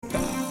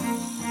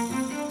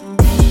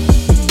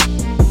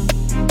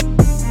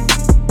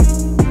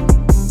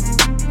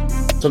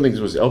Something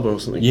was his elbow or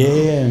something. Yeah,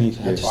 and he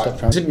had to stop He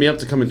training. hit me up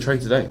to come and train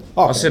today.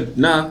 Oh, I said,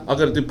 nah, I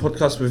got to do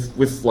podcast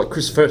with like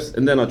Chris first,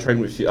 and then I train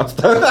with you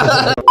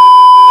after.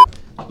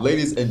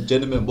 Ladies and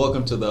gentlemen,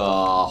 welcome to the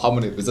how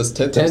many? Is this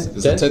 10th? It's the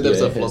 10th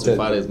episode of Philosophy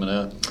Fridays, man.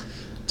 Yeah.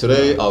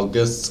 Today our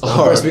guests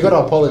are. First, we gotta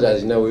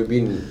apologize. You know, we've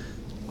been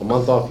a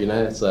month off. You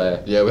know,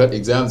 so Yeah, we had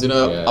exams. You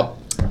know, Yeah.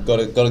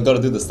 gotta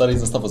do the studies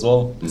and stuff as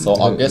well. So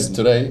our guests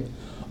today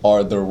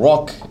are the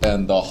Rock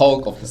and the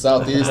Hulk of the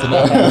Southeast. You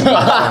know?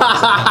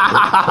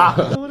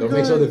 don't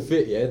make sure they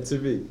fit. Yeah, too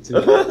big.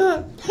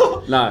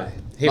 Nah,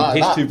 he's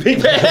Nah. too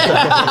big.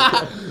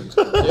 Yeah,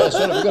 sure.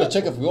 We gotta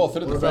check if we all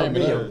fit in the frame.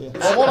 You know?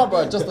 Well, what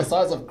about just the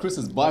size of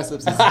Chris's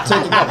biceps is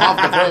taking up half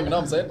the frame? You know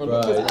what I'm saying? But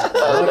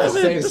The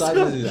same size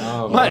as his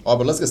arm. Alright,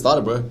 but let's get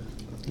started, bro.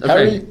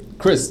 Harry,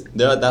 Chris,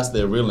 that's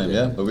their real name,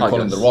 yeah? But we call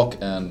him the Rock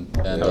and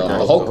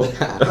the Hulk.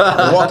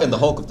 The Rock and the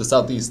Hulk of the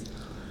Southeast.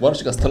 Why don't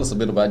you guys tell us a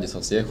bit about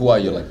yourselves, yeah? Who are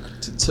you? Like,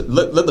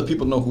 let the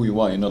people know who you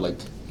are, you know, like...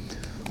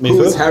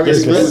 Who's Harry?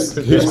 Yes, Chris?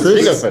 Chris. Who's Chris?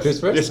 You go first. Chris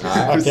first? Yes, Chris.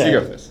 Alright. You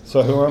go first.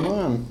 So who am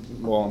I?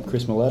 I'm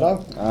Chris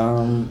Milletta.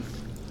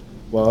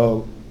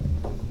 Well,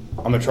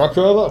 I'm a truck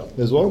driver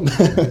as well.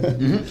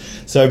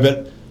 So,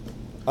 but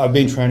I've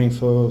been training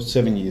for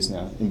 7 years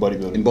now in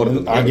bodybuilding. In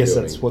bodybuilding. I guess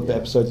Bodybuilding, that's what the yeah.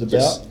 episode's about.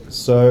 Yes.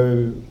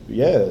 So,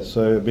 yeah,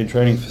 so I've been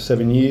training for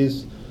 7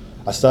 years.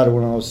 I started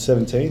when I was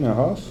 17 and a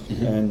half,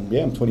 and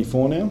yeah, I'm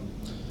 24 now.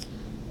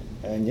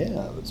 And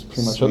yeah, that's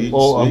pretty much Sweet,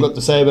 all I've sweet. got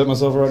to say about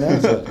myself right now.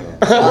 So.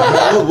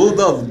 We'll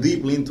delve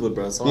deeply into it,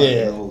 bro. So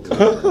Yeah.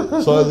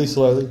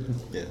 Slowly.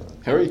 Yeah.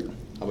 Harry,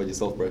 how about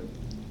yourself, bro?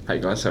 Hey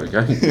guys, how we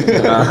going?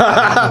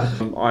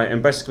 I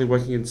am basically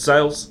working in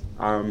sales.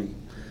 I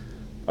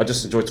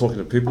just enjoy talking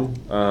to people.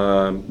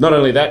 Not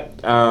only that,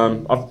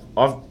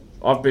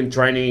 I've been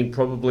training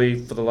probably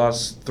for the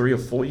last 3 or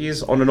 4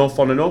 years, on and off.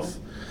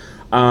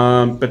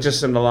 But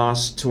just in the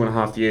last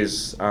 2.5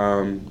 years,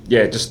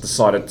 just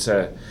decided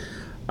to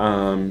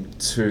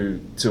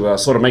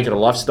sort of make it a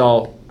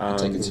lifestyle.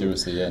 Take it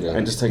seriously, yeah.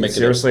 And just take it make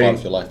seriously. It part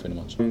of your life, pretty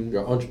much.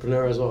 You're an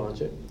entrepreneur as well, aren't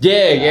you?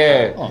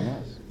 Yeah. Oh, nice.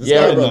 This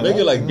Yeah, guy, bro, no.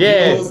 making like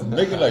Yeah. deals,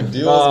 making like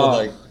deals Oh. with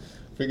like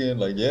freaking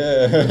like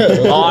yeah.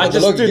 I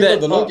just do that.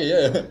 The Loki,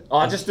 yeah.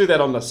 I just do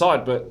that on the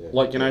side, but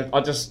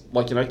I just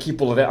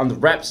keep all of that under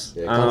wraps.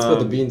 Yeah, can't spill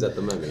the beans at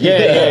the moment.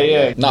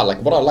 Yeah. Nah,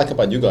 like what I like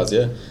about you guys,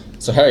 yeah.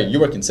 So Harry, you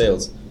work in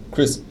sales.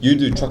 Chris, you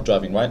do truck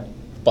driving, right?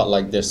 But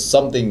like, there's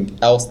something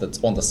else that's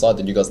on the side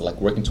that you guys are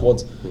like working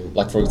towards.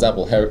 Like for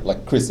example, Harry,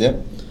 like Chris, yeah.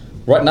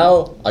 Right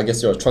now, I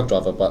guess you're a truck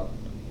driver, but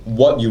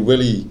what you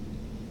really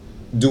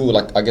do,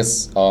 like I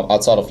guess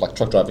outside of like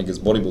truck driving, is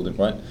bodybuilding,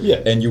 right? Yeah.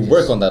 And you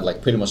work on that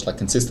like pretty much like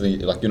consistently,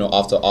 like you know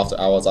after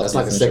hours. That's after like you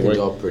a finish second your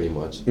work. job, pretty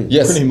much.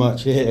 Yes. Pretty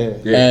much, yeah.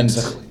 And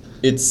exactly.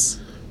 it's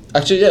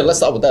actually let's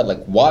start with that.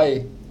 Like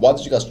why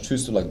did you guys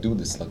choose to like do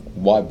this? Like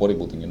why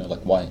bodybuilding? You know,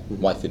 like why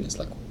fitness?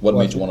 Like what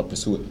made you want to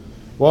pursue it?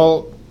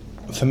 Well,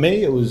 for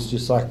me, it was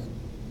just like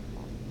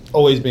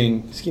always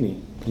being skinny,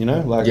 you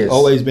know, like Yes.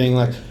 always being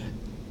like,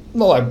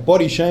 not like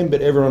body shame,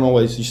 but everyone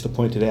always used to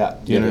point it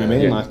out. Do you know what I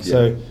mean? Like,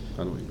 so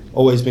I know what you mean.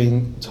 always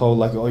being told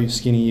like, oh, you're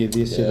skinny, you're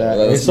this, you're that.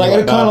 that's It's like, not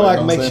it kind of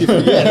bad, like you know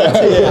makes what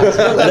you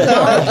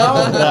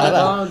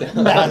I'm forget.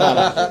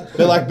 No.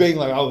 But like being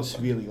like, I was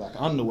really like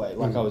underweight.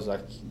 Like I was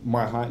like,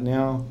 my height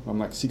now, I'm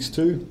like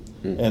 6'2",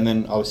 and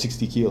then I was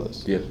 60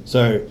 kilos. Yeah.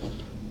 So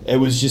it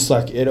was just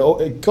like,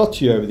 it got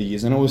to you over the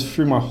years, and it was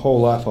through my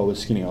whole life I was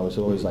skinny. I was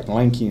always like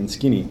lanky and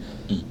skinny.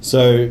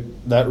 So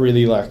that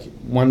really like,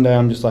 one day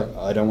I'm just like,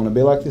 I don't want to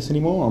be like this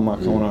anymore. I'm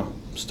like, I want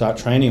to start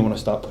training, I want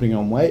to start putting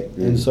on weight.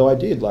 And so I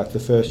did, like the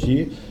first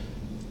year.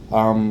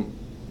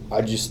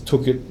 I just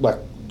took it like,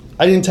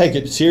 I didn't take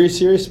it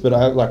serious, but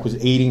I like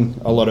was eating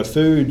a lot of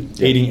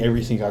food, eating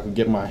everything I could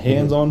get my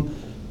hands on,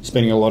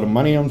 spending a lot of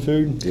money on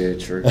food. Yeah,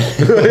 true. But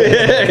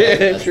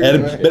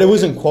it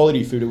wasn't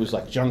quality food, it was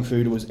like junk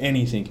food, it was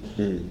anything.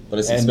 But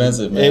it's And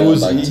expensive, man. it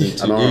was- like I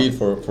to know. eat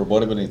for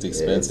bodybuilding, it's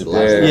expensive. it's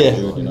Like, Yeah.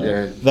 food, you know.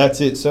 Yeah.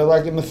 That's it. So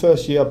like in the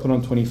first year I put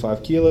on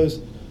 25 kilos.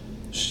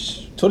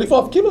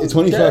 25 kilos.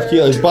 25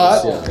 kilos,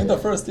 but in the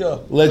first year.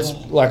 let's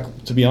like,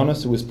 to be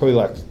honest, it was probably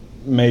like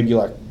maybe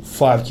like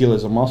 5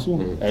 kilos of muscle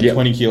and Yep.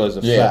 20 kilos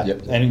of Yeah, fat,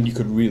 yep. and you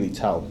could really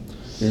tell.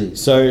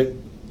 So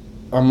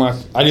I'm like,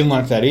 I didn't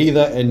like that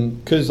either,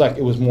 and because like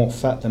it was more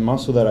fat than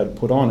muscle that I'd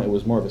put on, it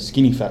was more of a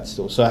skinny fat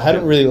still. So I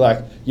hadn't really like,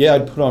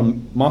 I'd put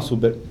on muscle,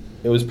 but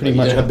it was pretty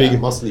much a bigger.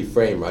 muscly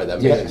frame, right?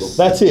 That makes it look.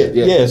 That's it.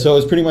 Yeah. Yeah. So it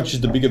was pretty much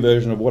just a bigger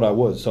version of what I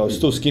was. So I was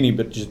still skinny,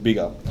 but just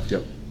bigger.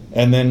 Yep.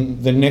 And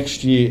then the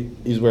next year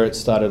is where it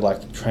started,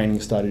 like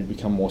training started to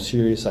become more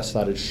serious. I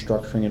started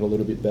structuring it a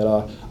little bit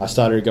better. I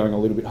started going a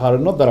little bit harder.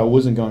 Not that I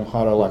wasn't going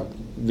harder like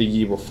the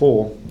year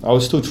before. I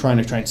was still trying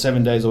to train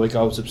 7 days a week.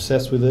 I was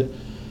obsessed with it.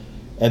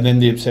 And then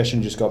the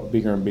obsession just got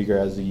bigger and bigger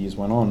as the years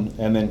went on.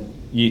 And then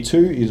year 2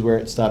 is where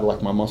it started,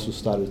 like my muscles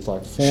started to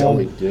like form.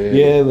 Showing, yeah.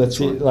 Yeah, that's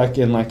That's it. Like,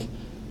 and like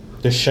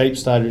the shape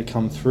started to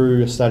come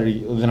through.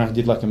 Then I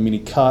did like a mini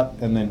cut,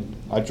 and then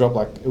I dropped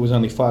like, it was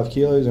only 5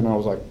 kilos, and I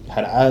was like,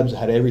 had abs,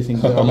 had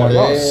everything. I'm like, Yeah,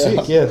 oh, yeah.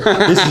 sick, yeah,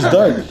 this is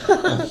dope.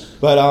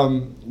 But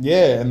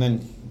yeah, and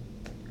then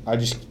I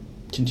just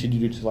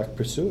continued to like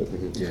pursue it,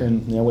 Yeah.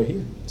 and now we're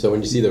here. So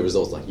when you see the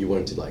results, like you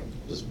wanted to like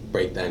just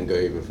break that and go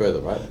even further,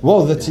 right?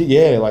 Well, that's it.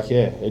 Yeah, like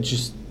it's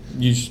just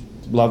you just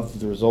love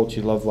the results.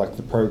 You love like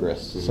the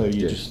progress. So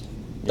you Yeah. just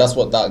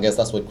I guess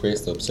that's what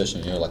creates the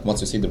obsession. You know, like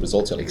once you see the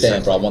results, you're like, Exactly.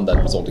 damn, bro, I want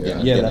that result again.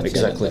 and Yeah, again and that's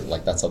again. exactly. And,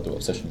 like that's how the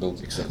obsession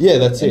builds. Exactly. yeah,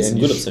 that's And it. it's a And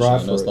good you obsession.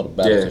 strive You know, it's for not a it.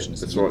 bad Yeah, obsession.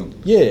 It's a that's good right. one.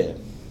 Yeah.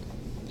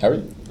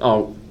 Harry?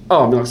 Oh,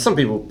 I mean, like, some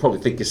people probably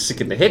think you're sick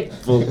in the head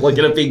for like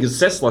being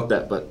assessed like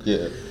that, but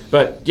Yeah.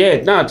 But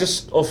yeah, no,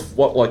 just off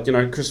what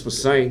Chris was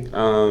saying.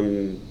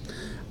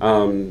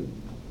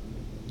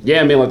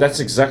 Yeah, I mean, like that's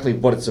exactly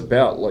what it's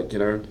about. Like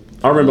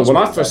I remember when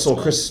I first saw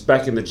Chris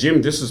back in the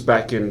gym. This was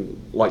back in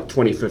like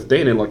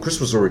 2015, and like Chris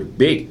was already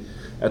big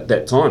at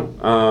that time.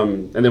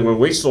 And then when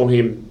we saw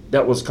him,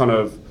 that was kind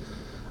of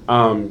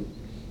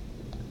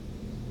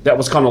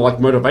like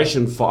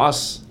motivation for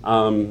us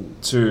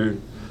to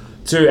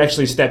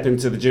actually step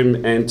into the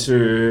gym and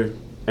to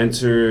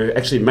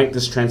actually make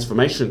this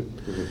transformation.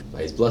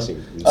 Like, he's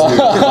blushing.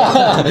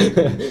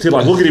 To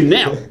like look at him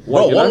now. Bro,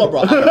 Like, you know? wallah,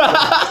 bro.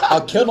 I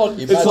cannot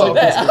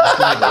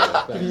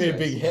imagine. Give me a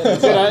big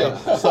head.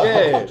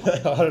 Yeah.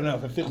 I don't know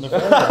if I fit in the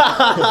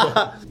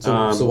frame.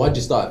 So why'd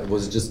you start?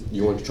 Was it just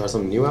you wanted to try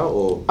something new out,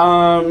 or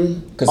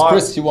Because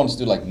Chris, he wants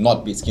to like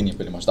not be skinny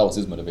pretty much. That was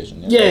his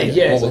motivation.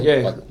 Yeah, What, yeah.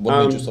 Like,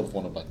 what made you sort of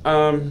want to like?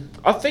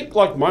 I think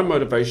like my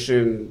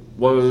motivation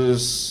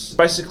was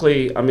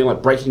basically, I mean,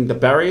 like breaking the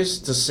barriers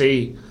to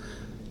see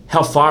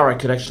how far I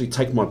could actually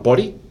take my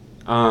body.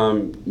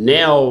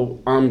 Now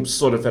I'm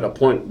sort of at a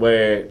point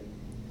where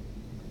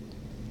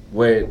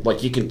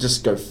like you can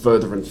just go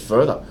further and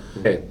further.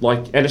 Yeah,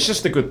 like, and it's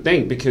just a good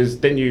thing because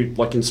then you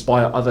like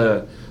inspire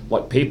other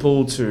like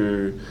people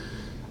to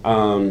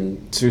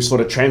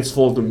sort of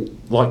transform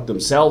them like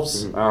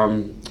themselves.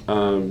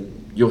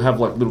 You'll have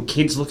like little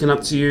kids looking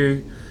up to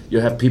you.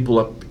 You'll have people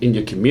up in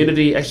your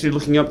community actually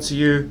looking up to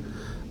you.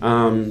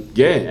 And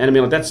I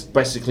mean like that's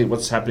basically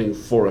what's happening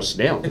for us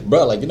now.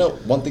 Bro, like, you know,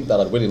 one thing that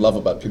I really love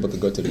about people that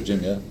go to the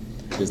gym,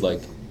 is like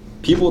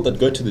people that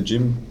go to the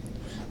gym,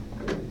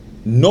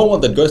 no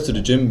one that goes to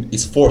the gym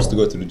is forced to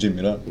go to the gym,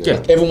 you know? Yeah.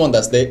 Like, everyone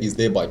that's there is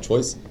there by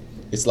choice.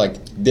 It's like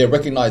they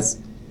recognize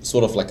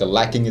sort of like a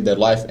lacking in their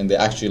life and they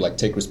actually like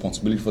take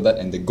responsibility for that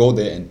and they go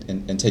there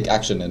and take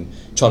action and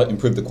try to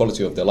improve the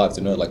quality of their lives,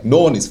 you know? Like no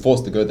one is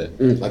forced to go there.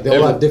 like they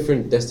all have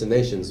different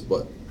destinations,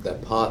 but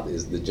that path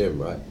is the gym,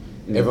 right?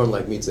 Everyone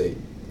like meets a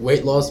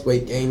weight loss,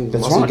 weight gain,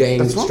 That's muscle right, gain,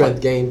 that's right.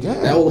 strength gain. Yeah,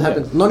 That all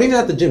happens. Not even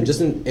at the gym,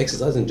 just in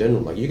exercise in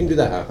general. Like you can do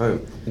that at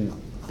home,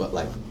 but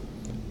like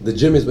the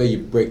gym is where you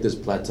break those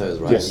plateaus,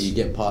 right? Yes. You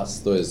get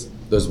past those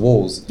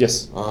walls.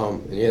 Yes.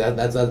 And yeah,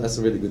 that's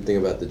a really good thing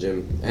about the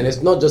gym, and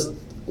it's not just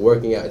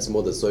working out; it's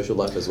more the social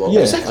life as well.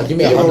 Yeah. Like you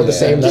meet everyone with the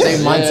same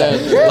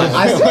mindset. Yeah. Like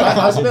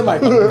I spend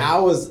like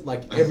hours,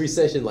 like every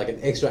session, like an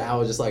extra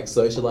hour, just like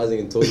socializing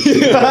and talking. To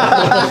people.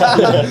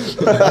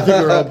 I think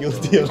we're all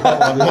guilty of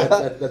that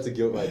one. That's a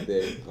guilt right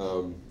there.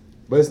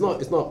 But it's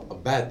not a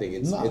bad thing.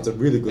 It's a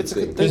really good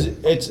thing. Because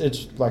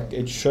it's like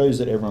it shows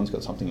that everyone's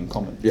got something in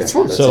common. Yeah, that's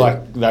right. So it.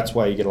 like that's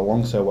why you get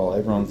along so well.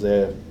 Everyone's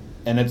there,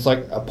 and it's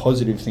like a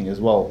positive thing as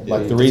well.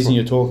 Like the that's reason right.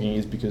 you're talking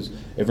is because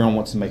everyone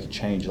wants to make a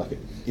change, like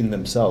in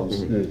themselves,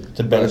 to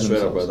Bro, better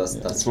straight up, themselves.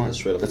 bro. That's right.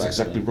 straight up. That's facts,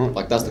 exactly you know? right.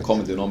 Like that's the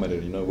common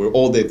denominator. You know, we're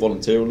all there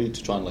voluntarily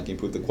to try and like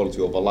improve the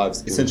quality of our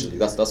lives. Essentially,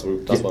 that's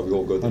why we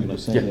all go there. You know,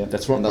 100%, Yeah, yeah.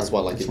 that's right. and that's why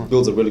like That's it right.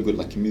 builds a really good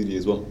like community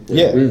as well.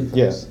 Yeah, Mm.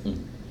 yeah.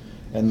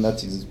 And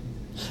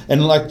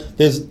and like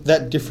there's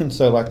that difference.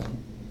 So like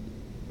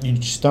you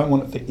just don't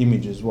want it for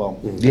image as well.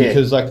 Yeah.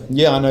 Because like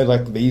I know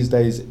like these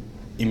days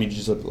image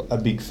is a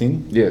big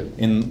thing. Yeah.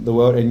 In the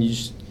world, and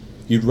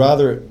you'd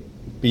rather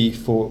it be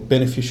for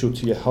beneficial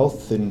to your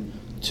health than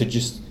to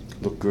just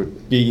Look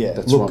good. be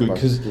That's look right, good. bro.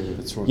 Because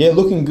That's right.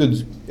 looking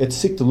good. It's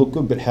sick to look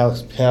good, but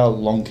how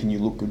long can you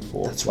look good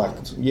for? That's like,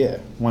 right. Yeah,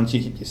 once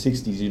you hit your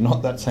 60s, you're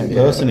not that same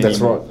person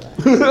That's anymore.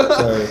 right.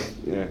 So.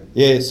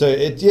 Yeah. So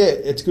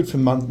it's good for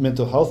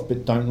mental health,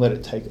 but don't let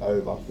it take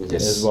over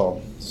Yes. as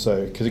well.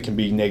 So because it can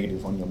be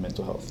negative on your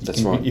mental health. It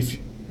That's can right. if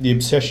the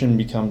obsession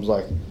becomes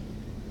like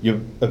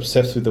you're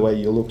obsessed with the way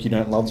you look, you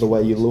don't love the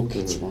way you look.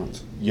 That's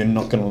right. You're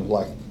not gonna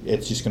like.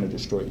 It's just gonna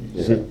destroy you.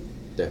 Yeah, So,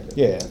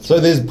 definitely. yeah. So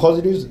there's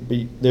positives, but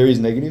there is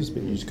negatives,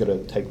 but you just gotta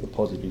take the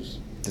positives.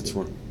 That's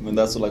right. I mean,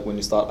 that's like when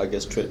you start, I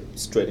guess,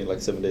 training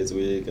like 7 days a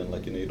week, and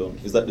like you don't.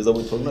 Is that what you're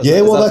talking about? Yeah,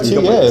 Is well, that that's to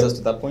it, become, like, yeah. obsessed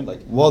to that point, like.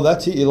 Well,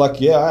 that's it.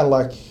 I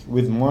like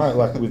with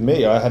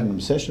me, I had an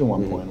obsession at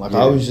one point. Like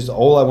I Yeah. was just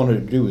all I wanted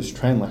to do was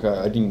train. Like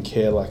I didn't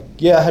care. Like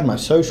I had my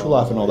social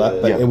life and all that,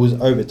 yeah, but yeah. it was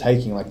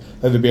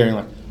overbearing.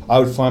 Like I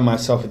would find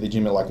myself at the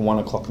gym at like 1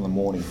 o'clock in the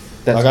morning.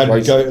 That's like I'd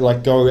crazy.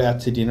 go out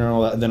to dinner and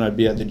all that, and then I'd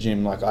be at the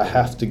gym. Like I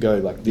have to go.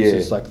 Like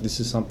this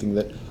is something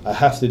that I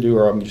have to do,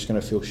 or I'm just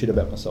gonna feel shit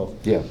about myself.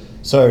 Yeah.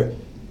 So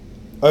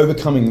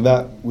overcoming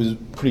that was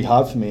pretty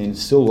hard for me, and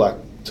still like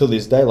till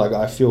this day, like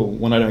I feel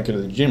when I don't go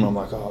to the gym, I'm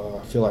like, I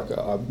feel like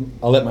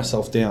I let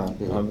myself down.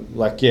 I'm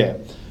like,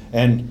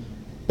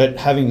 but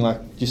having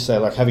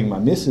having my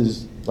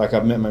missus like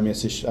I've met my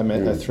missus. I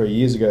met her 3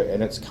 years ago,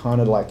 and it's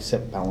kind of like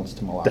set balance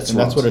to my life. That's and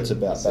that's right. what it's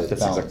about. That's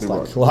That's balance, exactly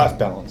like right. life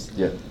balance.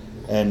 Yeah.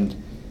 And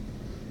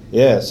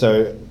yeah,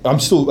 so I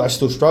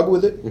still struggle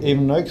with it,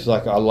 even though, because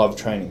like I love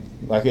training.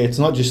 Like it's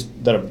not just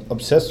that I'm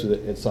obsessed with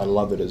it; it's I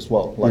love it as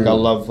well. Like I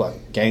love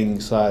like gaining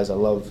size. I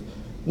love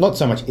not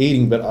so much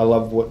eating, but I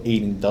love what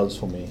eating does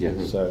for me. Yeah.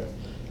 So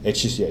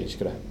it's just you just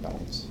gotta have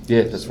balance.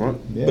 Yeah, that's right.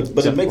 Yeah.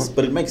 But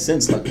it makes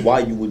sense like why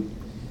you would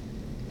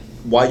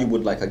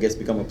like I guess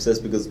become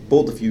obsessed, because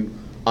both of you,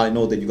 I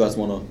know that you guys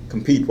want to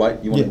compete,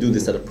 right? You want to Yeah. do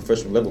this at a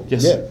professional level.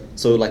 Yes. Yeah.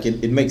 So like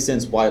it makes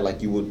sense why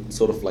like you would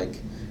sort of like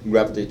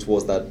gravitate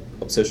towards that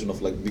obsession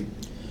of like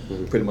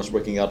pretty much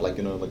working out like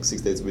like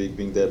 6 days a week,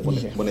 being there when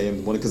Yeah. 1 a.m. in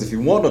the morning. Because if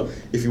you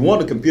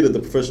want to compete at the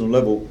professional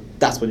level,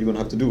 that's what you're gonna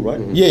have to do, right?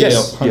 Yeah,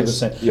 Yes,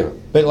 100%. yes, yeah.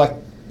 But like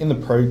in the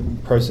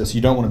process,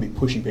 you don't want to be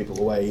pushing people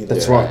away either.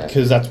 That's right.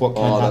 Because that's what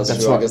can Oh, happen.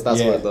 that's true. I guess that's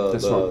Yeah. where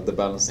That's the right. the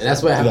balance. And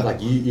that's where Yeah.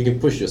 like you can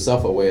push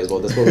yourself away as well.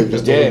 That's what we were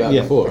just talking about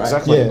yeah, before, right?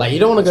 exactly. Yeah. Like you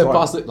don't want to go That's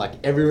right. past it. Like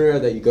every mirror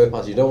that you go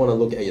past, you don't want to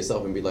look at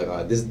yourself and be like,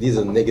 "Alright, these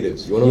are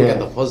negatives." You want to Yeah. look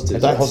at the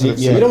positives. That's right? it,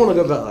 So yeah. you don't want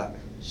to go back like,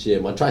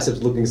 "Shit, my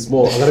triceps looking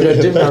small. I gotta go to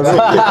the gym now."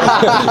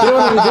 Right? You don't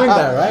want to be doing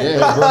that, right?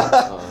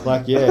 Yeah,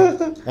 Like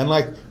yeah, and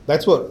like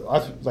that's what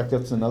I've like.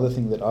 That's another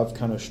thing that I've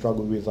kind of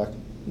struggled with. Like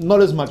not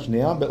as much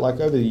now, but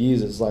like over the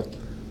years, it's like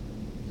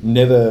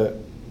never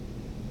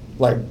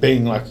like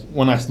being like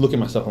when I look at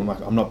myself, I'm like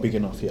I'm not big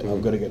enough yet.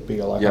 I've got to get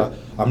bigger. Like Yeah.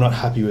 I'm not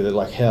happy with it.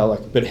 Like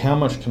but how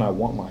much can I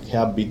want? Like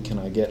how big can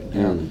I get?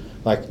 And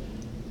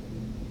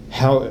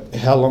how like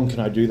how long can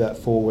I do that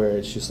for? Where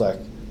it's just like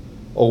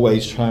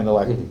always trying to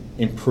like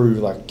improve,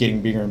 like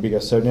getting bigger and bigger.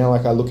 So now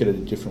like I look at it a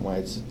different way.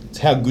 It's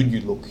how good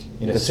you look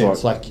in a That's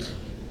sense. right. Like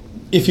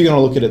if you're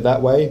gonna look at it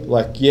that way,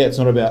 like yeah, it's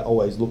not about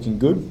always looking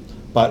good,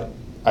 but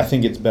I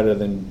think it's better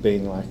than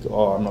being like,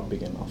 oh, I'm not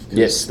big enough. 'Cause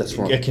Yes, that's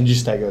right. It can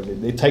just take over.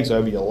 It takes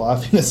over your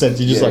life in a sense.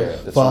 You're just Yeah,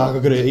 like, that's fuck, right.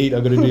 I've got to eat.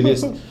 I've got to do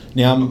this.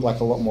 Now I'm like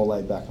a lot more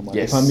laid back. I'm like,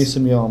 Yes. if I miss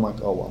a meal, I'm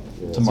like, oh well,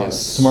 tomorrow.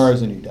 Yes.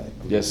 Tomorrow's a new day.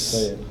 Yes. So,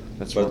 yeah.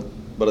 That's But right.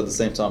 but at the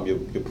same time, you're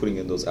putting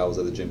in those hours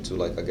at the gym to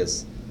like I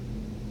guess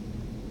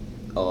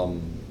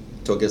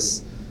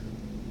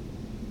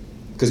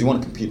because you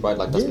want to compete, right?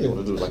 Like that's what you Yeah.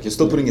 want to do. Like you're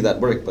still putting in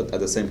that work, but at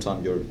the same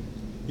time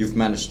you've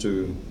managed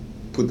to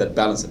put that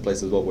balance in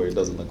place as well, where it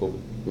doesn't like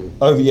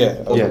Oh yeah.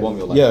 overwhelm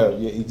your life. Yeah,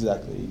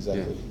 exactly.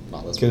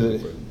 No, that's really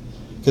great.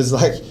 Because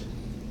like,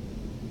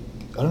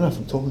 I don't know if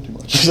I'm talking too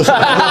much.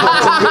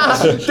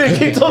 Dude,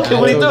 keep talking.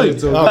 What are you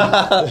doing?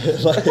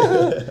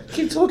 like,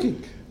 Keep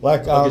talking.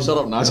 like Okay, shut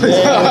up now. so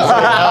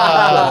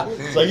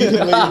you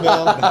can leave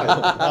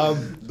now.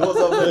 Doors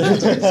open.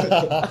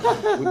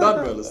 We're done,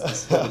 bro.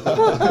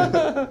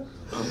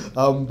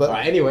 But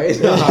Alright, anyways.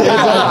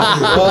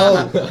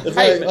 well, it's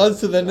like on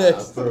to the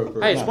next.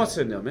 Hey, it's my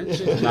turn now, man.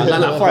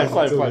 No,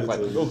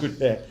 fine. All good.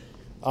 Yeah.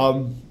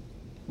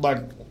 Like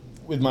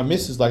with my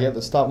missus, like at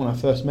the start when I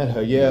first met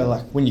her, yeah,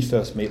 like when you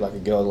first meet like a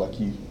girl, like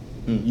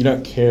you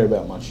don't care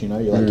about much, you know.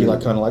 You're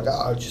like kind of like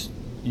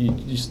you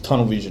just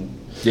tunnel vision.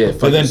 Yeah,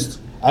 But then focused.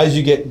 as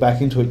you get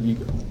back into it, you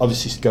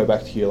obviously go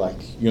back to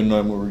your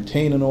normal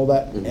routine and all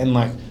that. And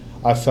like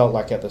I felt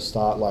like at the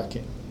start,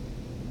 like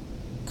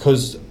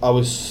because I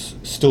was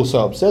still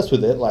so obsessed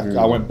with it, like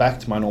I went back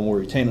to my normal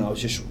routine and I was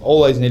just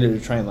always needed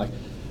to train. Like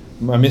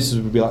my missus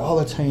would be like, "Oh,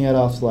 let's hang out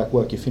after like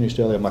work. You finished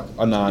early." I'm like,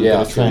 "Oh no, I'm Yeah,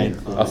 gonna I feel train."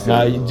 you. I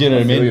feel you. Do you know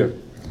what I feel mean? you.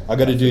 I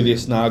got to do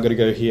this. No, I got to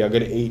go here. I got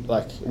to eat.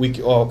 Like can we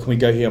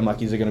go here? I'm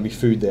like, is there going to be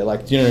food there?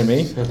 Like, do you know what I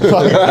mean?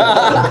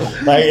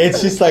 like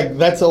it's just like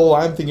that's all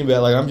I'm thinking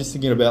about. Like I'm just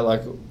thinking about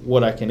like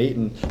what I can eat,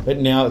 but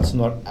now it's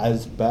not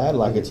as bad.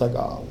 Like it's like,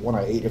 oh, when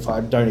I eat, if I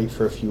don't eat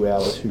for a few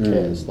hours, who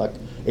cares? Like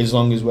as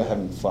long as we're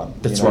having fun.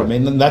 That's you know right. what I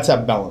mean? And that's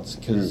our balance.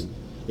 Because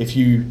if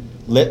you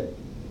let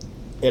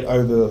it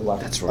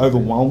That's right.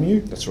 overwhelm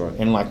you, That's right.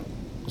 and like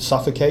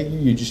suffocate you,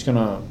 you're just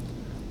gonna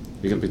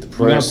You're gonna be you're gonna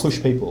depressed.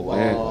 push people. Like,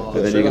 Yeah.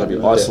 And then you're gonna be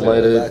Yeah,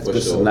 isolated, yeah,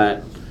 this for and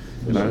that.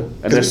 You know,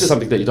 and that's just-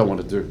 something that you don't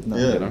want to do.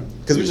 Yeah, You know,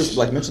 because we just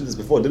like mentioned this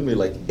before, didn't we?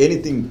 Like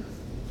anything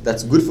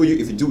that's good for you,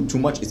 if you do too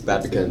much, it's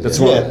bad for you. That's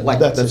Yeah, right. Like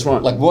That's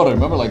right. Like water,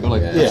 remember? Like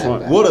Yeah.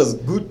 right. water is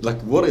good.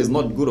 Like water is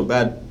not good or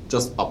bad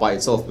just by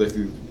itself. But if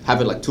you have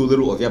it like too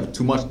little, or if you have it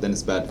too much, then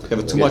it's bad. If you have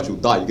it too much, you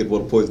die. You get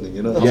water poisoning.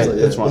 You know. Yeah, So,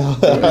 that's right. You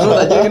know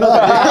that, you know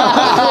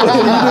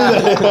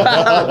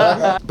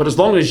that. But as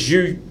long as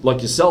you,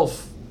 like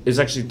yourself, is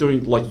actually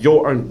doing like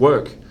your own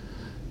work,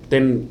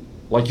 then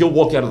like you'll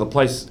walk out of the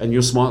place and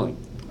you're smiling.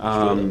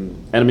 And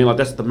I mean, like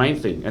that's the main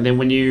thing. And then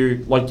when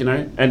you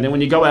and then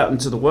when you go out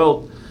into the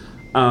world,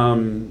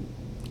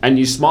 and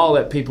you smile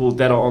at people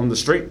that are on the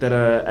street that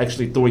are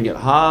actually doing it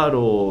hard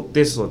or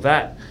this or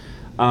that,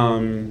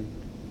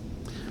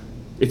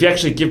 if you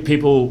actually give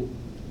people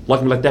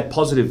like that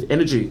positive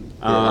energy,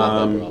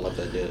 I love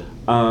that. Yeah.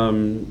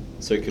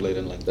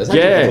 Circulating like That's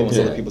Yeah. actually influence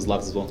yeah. other people's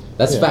lives as well.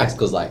 That's Yeah. facts,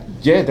 because like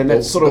yeah, then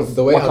that's sort of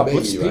the way like I met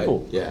uplifts you, right?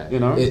 people. Yeah, you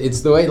know. it's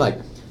the way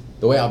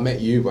I met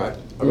you, right?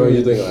 I remember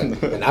you doing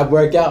like an ab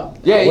workout.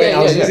 Yeah, I went, yeah,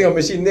 I was yeah, using yeah. a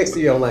machine next to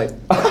you. I'm like,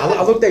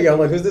 I looked at you. I'm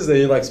like, who's this? And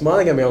you're like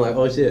smiling at me. I'm like,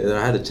 oh shit. And then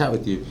I had a chat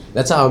with you.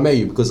 That's how I met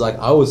you, because like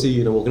I always see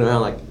you, walking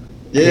around like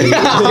It's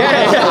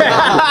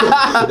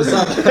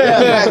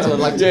like,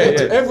 Like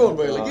to everyone,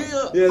 bro. Like,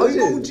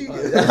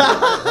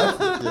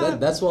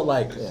 that's what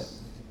like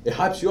it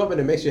hypes you up and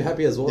it makes you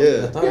happy as well.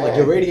 Yeah. At the time. Like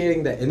you're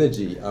radiating that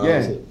energy.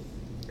 Yeah.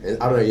 And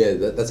I don't know. Yeah,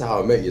 that's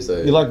how I met you. So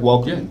You're like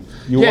welcome.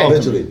 You're Yeah,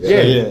 welcome.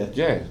 literally.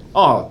 Yeah.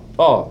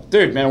 Oh,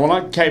 dude, man, when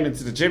I came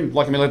into the gym,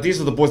 like, I mean, like, these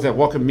are the boys that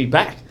welcomed me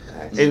back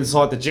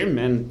inside the gym,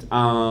 and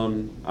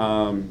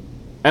I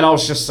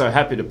was just so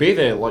happy to be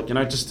there, like, you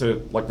know, just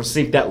to, like,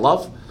 receive that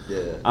love.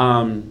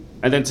 And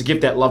then to give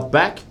that love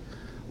back,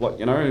 like,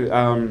 you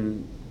know,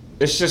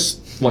 it's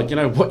just, like, you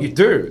know, what you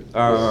do,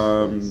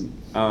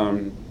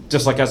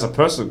 just, like, as a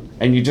person,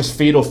 and you just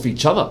feed off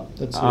each other.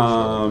 That's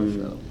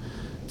so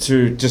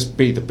to just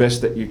be the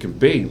best that you can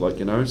be, like,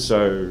 you know,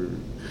 so,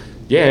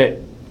 yeah,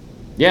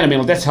 I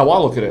mean, that's how I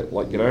look at it,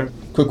 like, you know.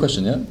 Quick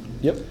question, yeah?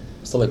 Yep.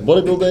 So like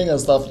bodybuilding and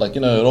stuff, like,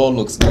 you know, it all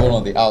looks good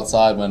on the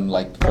outside when,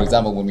 like, for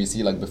example, when we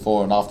see like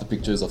before and after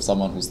pictures of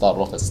someone who started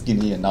off as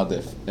skinny and now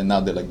they're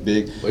like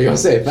big. What you gonna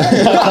say? Fat?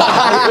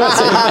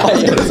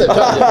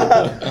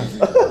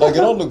 Like,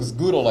 it all looks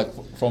good, or like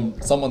from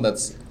someone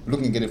that's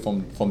looking at it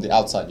from the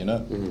outside, you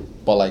know.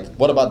 But like,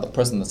 what about the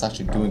person that's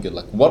actually doing it?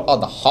 Like, what are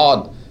the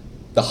hard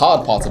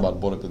parts about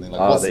bodybuilding? Like,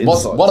 what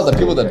are the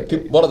people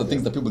what are the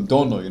things that people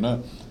don't know, you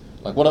know?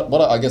 Like, what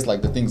are I guess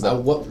like the things that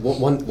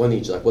One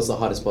each. Like, what's the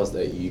hardest parts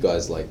that you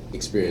guys like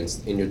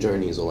experienced in your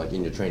journeys or like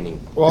in your training?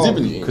 Because Well, you've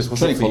been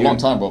training for a long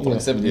time, bro, for like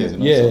 7 years, you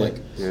know. Yeah. So like,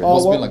 Yeah.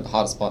 what's Oh, been well- like the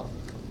hardest part?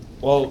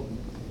 Well,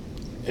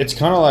 it's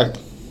kind of like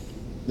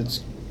it's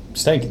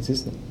staying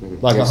consistent,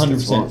 like Yes, 100%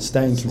 that's right.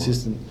 staying That's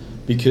consistent,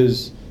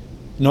 because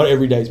not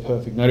every day is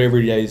perfect. Not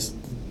every day is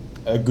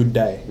a good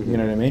day. You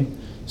know what I mean?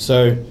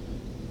 So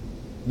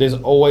there's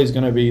always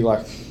going to be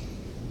like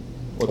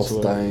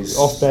Off days.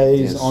 off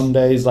days, Yes. on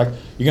days. Like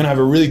you're going to have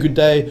a really good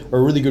day or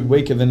a really good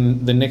week, and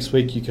then the next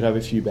week you could have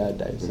a few bad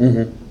days.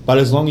 But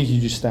as long as you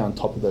just stay on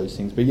top of those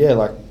things. But yeah,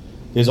 like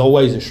there's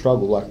always a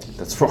struggle. Like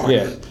That's right.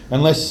 Yeah,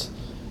 unless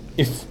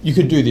if you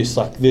could do this,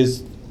 like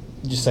there's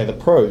just say the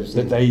pros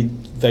that they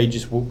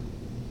just will.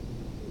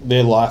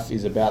 Their life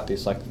is about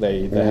this. Like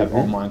they have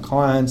online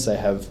clients, they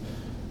have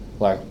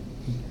like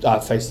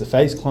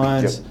face-to-face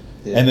clients,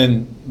 Yep. and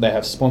then they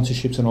have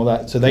sponsorships and all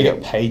that. So they Yep.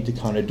 get paid to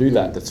kind of do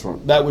that. That's right.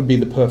 That would be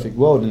the perfect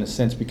world in a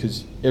sense,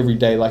 because every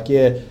day, like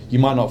you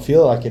might not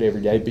feel like it every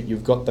day, but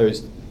you've got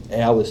those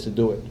hours to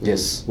do it.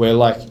 Yes. Where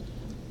like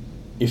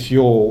if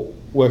you're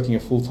working a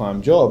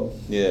full-time job,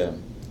 Yeah.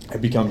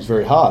 it becomes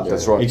very hard.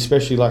 That's right.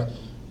 Especially like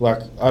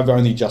I've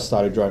only just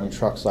started driving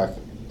trucks like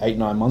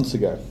 8-9 months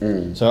ago.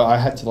 So I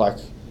had to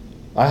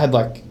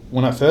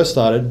when I first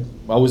started,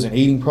 I wasn't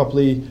eating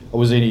properly. I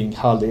wasn't eating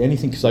hardly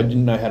anything because I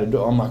didn't know how to do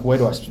it. I'm like, where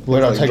do I Like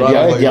take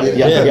driving the like-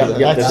 Yeah, that's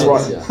that's it.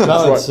 right. Yeah. That's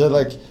No, right. so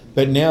like,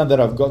 but now that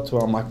I've got to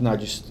it, I'm like, no,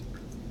 just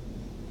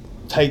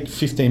take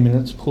 15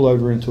 minutes, pull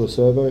over into a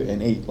servo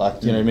and eat.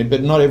 Like, you know what I mean?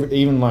 But not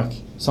even like,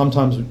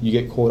 sometimes you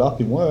get caught up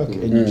in work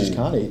and you just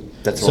can't eat.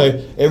 That's so right.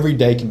 every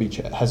day can be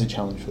has a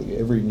challenge for you.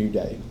 Every new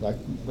day, like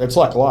it's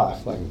like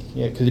life. Like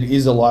because it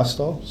is a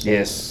lifestyle. So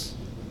Yes.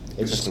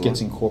 it just Exactly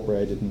gets right.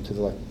 incorporated into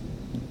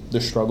the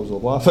struggles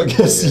of life, I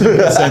guess. In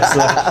a sense,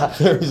 like,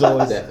 there is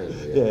always Definitely,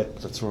 yeah. yeah.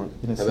 That's right.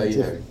 In a How about sense,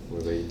 you, yeah. Harry?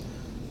 What about you?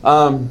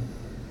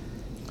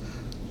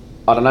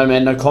 I don't know,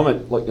 man. No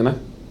comment. Like, you know,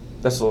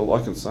 that's all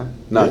I can say.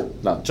 No,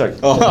 joke. No, joke.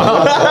 it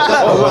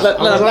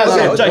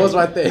was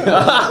right there.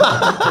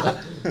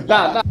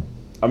 Nah.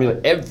 I mean,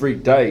 like, every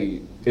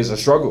day is a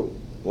struggle.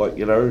 Like,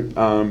 you know,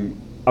 I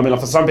mean, like,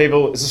 for some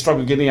people, it's a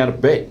struggle getting out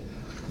of bed.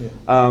 Yeah.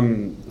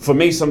 For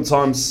me,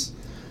 sometimes.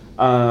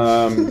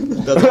 For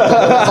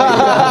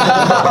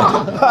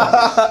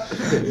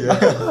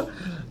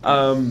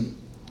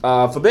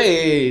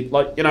me,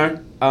 like, you know,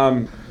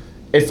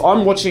 if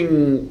I'm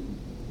watching.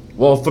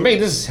 Well, for me,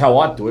 this is how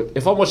I do it.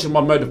 If I'm watching my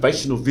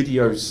motivational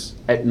videos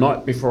at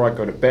night before I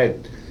go to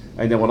bed,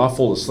 and then when I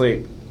fall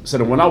asleep, so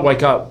then when I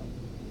wake up,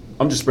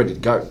 I'm just ready to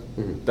go.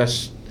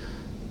 That's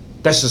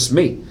just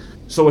me.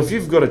 So if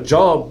you've got a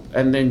job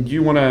and then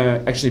you want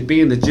to actually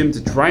be in the gym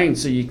to train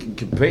so you can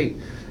compete,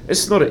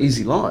 it's not an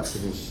easy life.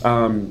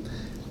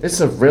 It's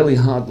a really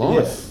hard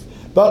life.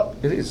 But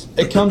It is.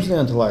 it comes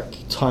down to like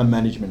time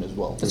management as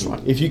well. That's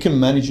right. If you can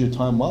manage your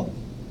time well,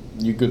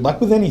 you're good.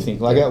 Like with anything,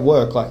 like at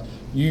work, like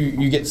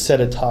you get set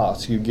a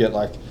task. You get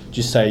like,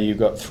 just say you've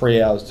got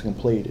 3 hours to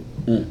complete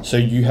it. So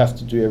you have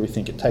to do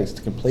everything it takes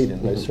to complete it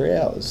in those 3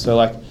 hours. So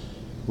like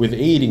with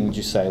eating,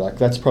 just say like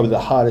that's probably the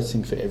hardest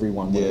thing for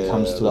everyone when it Yeah,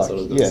 comes to that's like what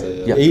I was gonna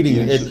say, yeah. eating.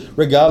 Yeah. It,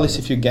 regardless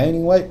if you're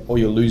gaining weight or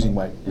you're losing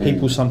weight,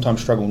 people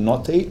sometimes struggle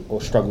not to eat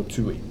or struggle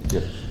to eat.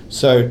 Yep.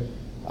 So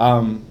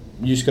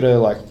you just gotta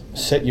like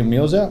set your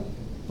meals out.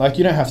 Like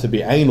you don't have to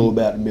be anal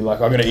about it and be like,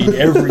 I gotta eat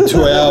every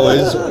 2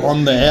 hours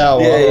on the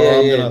hour. or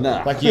I'm gonna-"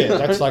 nah. Like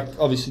that's like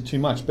obviously too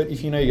much. But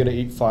if you know you gotta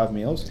eat 5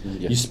 meals,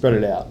 Yeah. you spread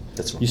it out.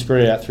 That's right. You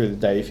spread it out through the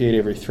day. If you eat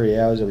every 3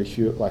 hours, every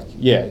few, like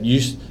you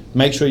just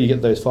make sure you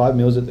get those 5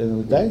 meals at the end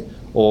of the day,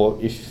 or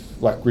if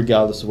like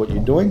regardless of what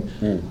you're doing,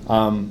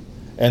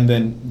 and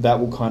then that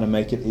will kind of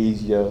make it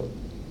easier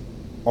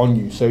on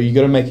you. So you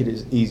got to make it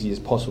as easy as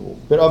possible.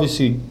 But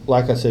obviously,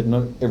 like I said,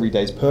 not every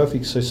day is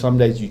perfect. So some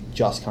days you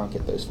just can't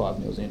get those 5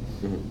 meals in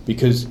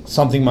because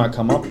something might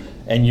come up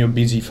and you're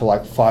busy for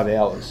like 5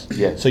 hours.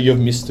 Yeah. So you've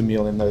missed a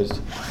meal in those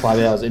 5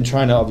 hours, and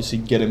trying to obviously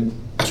get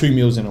 2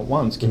 meals in at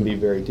once can be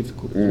very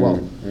difficult as well.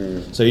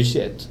 So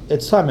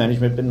it's time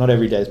management, but not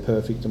every day is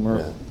perfect. And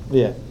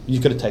you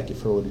just got to take it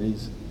for what it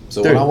is.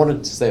 So what I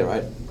wanted to say,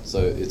 right? So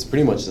it's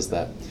pretty much just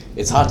that.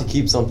 It's hard to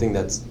keep something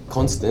that's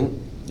constant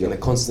in a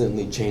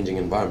constantly changing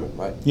environment,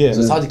 right? Yeah.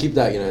 So it's hard to keep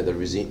that, the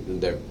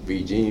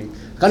regime.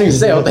 I can't even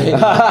say what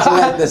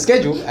the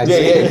schedule.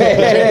 Actually.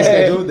 The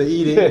schedule, the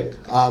eating,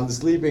 the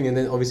sleeping, and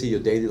then obviously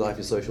your daily life,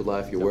 your social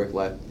life, your work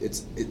life.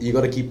 You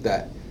got to keep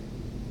that.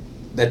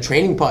 That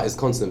training part is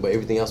constant, but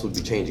everything else would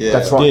be changing. Yeah.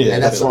 That's right. Yeah,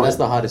 And that's right.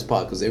 the hardest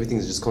part because everything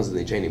is just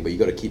constantly changing. But you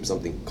got to keep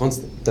something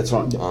constant. That's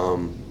right.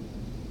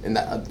 And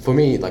that, for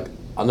me, like,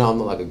 I know I'm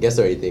not like a guest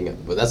or anything,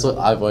 but that's what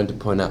I wanted to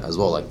point out as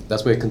well. Like,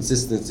 that's where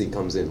consistency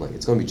comes in. Like,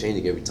 it's going to be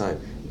changing every time.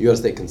 You got to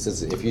stay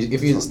consistent. If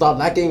you start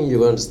lacking, you're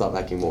going to start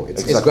lacking more.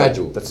 It's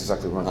gradual. That's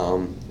exactly right.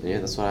 Yeah,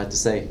 that's what I had to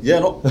say. Yeah,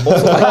 no.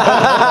 Also,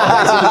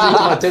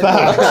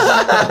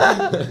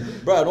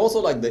 bro, and also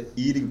like the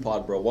eating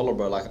part, bro. Wallah,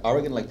 bro. Like I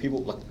reckon, like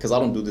people, like, because I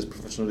don't do this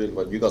professionally,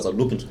 but you guys are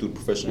looking to do it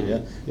professionally.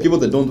 Yeah. People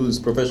that don't do this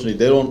professionally,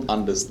 they don't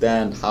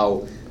understand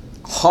how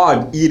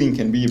hard eating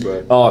can be,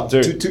 bro. Oh,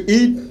 dude. To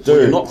eat when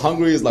you're not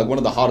hungry is like one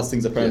of the hardest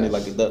things apparently.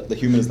 Like the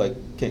humans like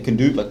can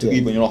do, like to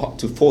eat when you're not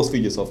to force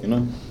feed yourself,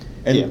 And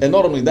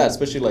not only that,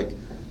 especially like.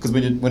 Because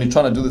when you're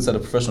trying to do this at a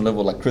professional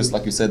level, like Chris,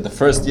 like you said, the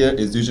first year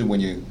is usually when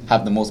you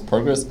have the most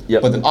progress.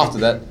 Yep. But then after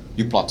that,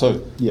 you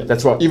plateau. Yeah.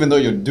 That's right. Even though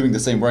you're doing the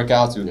same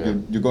workouts,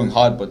 you're going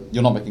hard, but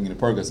you're not making any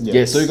progress.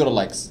 Yes. So you gotta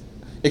like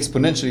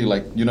exponentially,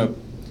 like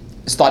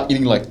start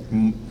eating like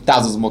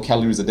thousands more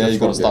calories a day. You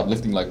gotta start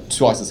lifting like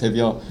twice as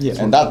heavier.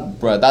 Yeah. And that,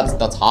 bro,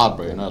 that's hard,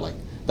 bro. Like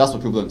that's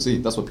what people don't see.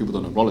 That's what people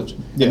don't acknowledge.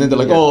 Yeah. And then they're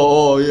like,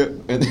 oh yeah.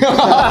 And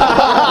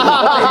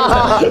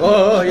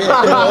Oh,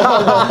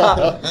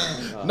 yeah.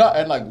 no,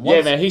 and like once,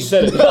 Yeah, man, he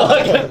said it.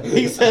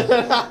 He said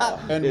it.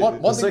 And one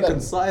It's so thing that,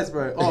 concise,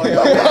 bro. Oh,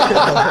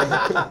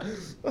 yeah.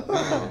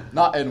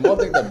 nah, and one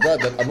thing that, bro,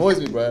 that annoys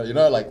me, bro,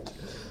 like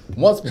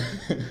once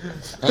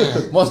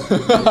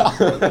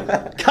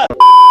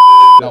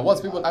now once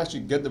people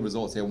actually get the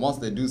results here, once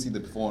they do see the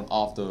before and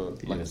after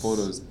like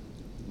photos,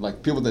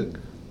 like people that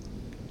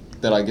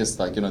I guess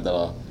like that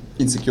are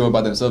insecure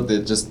about themselves,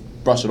 they just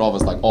brush it off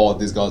as like, oh,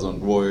 these guys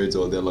on roids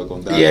or they're like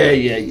on that.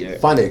 Yeah.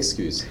 Find an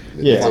excuse.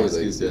 Yeah. It's always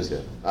an Excuse,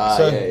 excuse.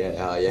 So-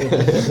 Yeah.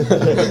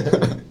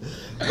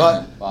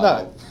 But Wow.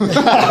 no,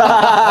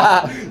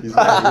 He's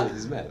mad.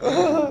 He's mad.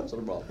 Sort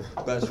of bro.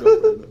 Bad shot,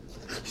 bro.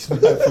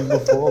 from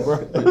before, bro.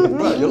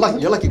 Bro, you're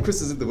lucky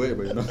Chris is in the way,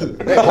 bro. Coming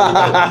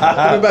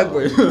back,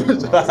 bro.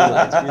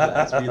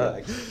 Relax.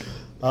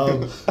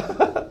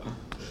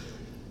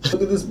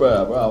 Look at this,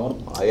 bro. I want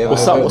to.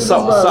 What's up? Look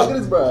at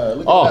this, bro.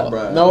 Look at that,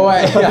 bro. No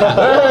way.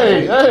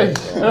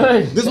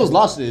 Hey. This was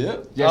last year, yeah?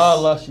 Yes.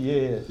 Oh, last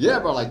year. Yeah,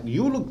 bro. Like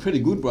you look pretty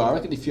good, bro. I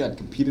reckon if you had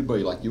competed, bro,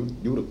 you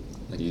would have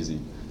like easy.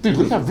 Dude,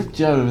 look how ripped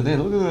you are over there.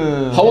 Look at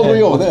the... How old were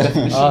you over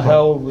there? How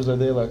old was I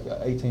there? Like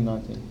 18,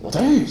 19.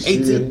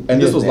 18. And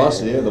this was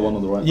last year, the one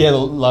on the right. Yeah,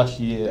 last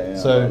year. Damn,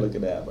 So bro, look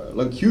at that, bro.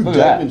 Like Hugh Look at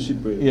that. Jackman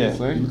shit, bro. Yeah. You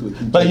look like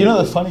Hugh But you know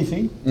Jackman. the funny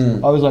thing?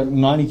 I was like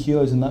 90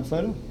 kilos in that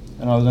photo,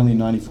 and I was only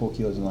 94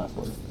 kilos in that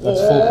photo. That's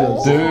 4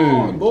 kilos.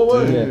 Dude. No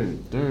way.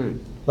 Dude.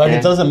 Like Yeah.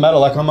 it doesn't matter.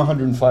 Like I'm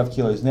 105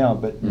 kilos now,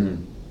 but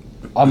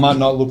I might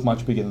not look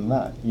much bigger than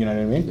that. You know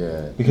what I mean?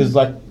 Yeah. Because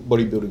like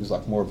bodybuilding is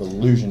like more of an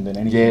illusion than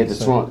anything. Yeah, that's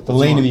So right, The that's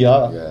leaner right. you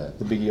are, Yeah.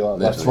 the bigger you are.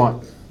 That's right.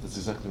 That's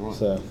exactly right.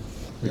 So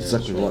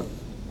Exactly right.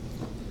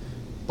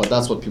 But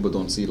that's what people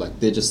don't see. Like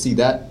they just see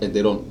that and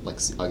they don't like.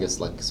 I guess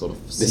like sort of.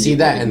 They see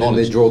that and then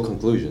they draw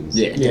conclusions.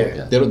 Yeah.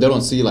 They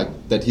don't see like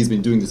that he's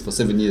been doing this for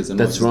 7 years and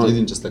That's not just, right. he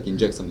didn't just like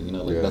inject something.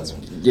 Like Yeah. that's.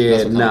 Yeah,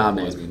 that's what nah, kind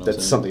of annoys man. me, you know what That's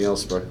I'm something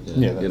else, bro.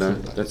 Yeah,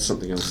 That's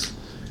something else.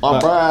 Oh,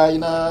 bro,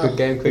 Quick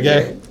game.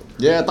 Okay.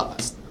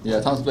 Yeah,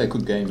 time to play a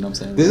good game. You know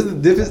what I'm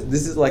saying?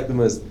 This is like the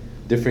most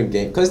different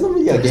game because it's not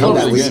really a game not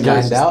that really we a game,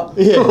 planned it's out.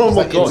 Yeah. Oh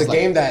my It's God. a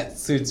game that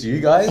suits you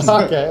guys.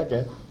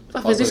 okay.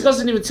 Man, these guys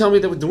didn't even tell me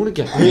they were doing a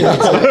game.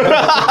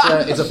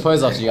 It's a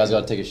pose off, so you guys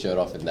gotta take your shirt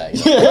off in that.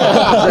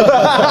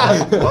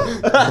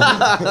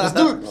 Let's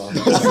do it.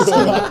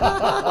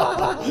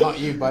 Not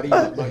you, buddy.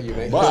 Not you,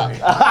 mate. Nah,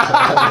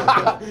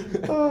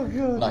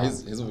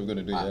 here's what we're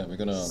gonna do. Yeah,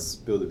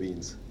 Spill the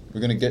beans.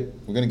 we're gonna get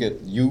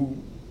you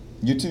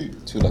two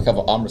to like have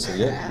an arm wrestle.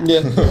 Yeah. Yeah.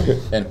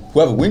 And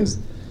whoever wins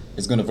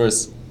is gonna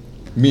verse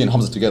me and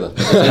Hamza together.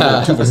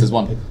 2 versus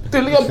 1.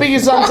 Dude, look how big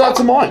his arms are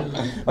to mine.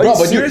 Bro,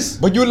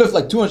 but you lift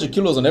like 200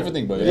 kilos on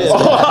everything, bro. Yeah.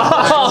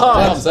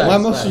 My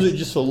muscles are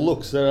just for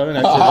looks. So I don't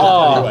actually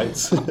lift any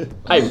weights.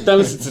 Hey, don't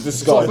listen to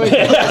this guy.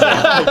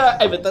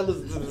 Hey, but don't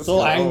listen to this It's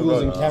all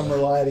angles and camera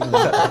lighting.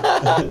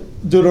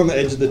 Do it on the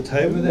edge of the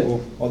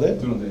table or there.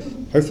 Do it there.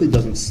 Hopefully it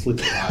doesn't slip.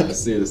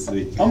 Let's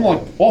see. I'm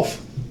like off.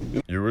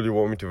 You really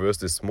want me to verse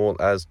this small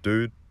ass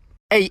dude?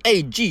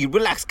 Hey, G,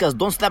 relax, cuz.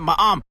 Don't slap my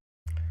arm.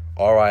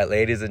 Alright,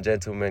 ladies and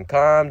gentlemen,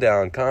 calm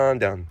down.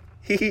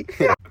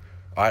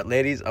 Alright,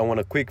 ladies, I want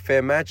a quick,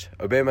 fair match.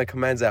 Obey my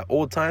commands at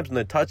all times.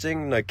 No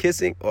touching, no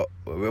kissing. Oh,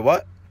 wait,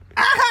 what?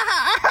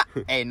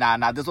 Hey,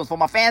 nah, this one's for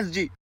my fans,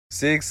 G.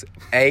 6,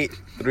 8,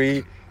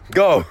 3,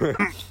 go.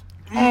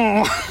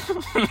 Yo!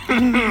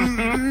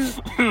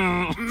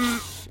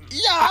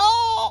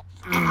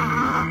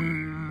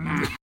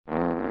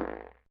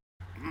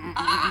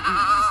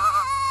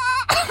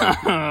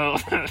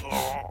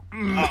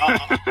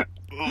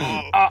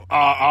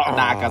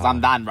 Nah, cause I'm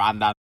done, bro. I'm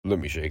done. Let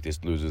me shake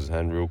this loser's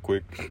hand real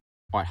quick.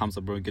 Alright,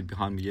 Hamza, bro, get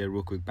behind me, yeah,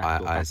 real quick. Back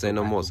door, I back say door,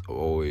 no back more. door.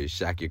 Oh,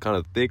 Shaq, you're kind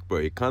of thick, bro.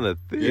 You're kind of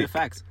thick. Yeah,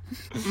 facts.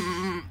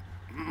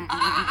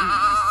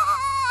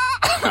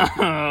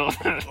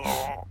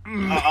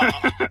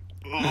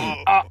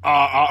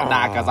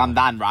 Nah, cause I'm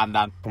done, bro. I'm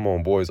done. Come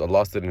on, boys. I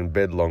lost it in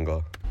bed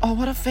longer. Oh,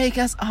 what a fake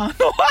ass. Oh,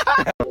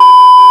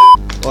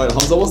 Alright,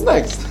 Hamza, what's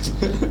next?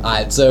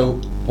 Alright,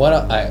 so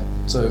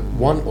so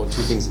one or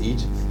two things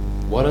each.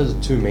 What are the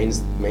two main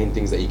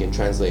things that you can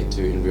translate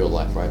to in real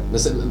life, right?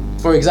 Let's say,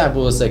 for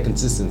example, let's say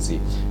consistency.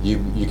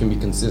 You can be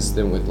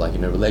consistent with, like,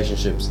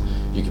 relationships.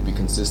 You can be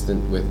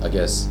consistent with, I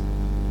guess,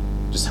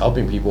 just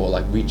helping people or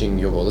like reaching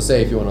your goal. Let's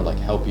say if you want to like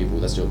help people,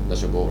 that's your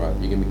goal, right?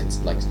 You can be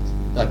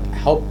like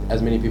help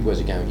as many people as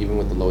you can, even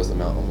with the lowest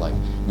amount of like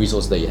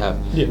resources that you have.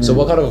 Yeah. So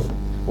what kind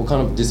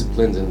of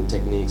disciplines and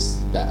techniques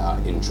that are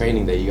in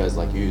training that you guys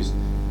like use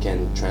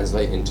can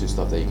translate into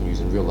stuff that you can use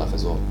in real life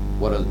as well?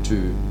 What are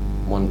the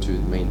one, two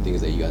main things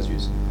that you guys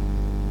use?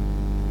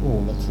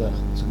 Oh, that's a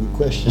good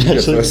question. go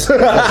Actually, first.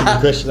 that's a good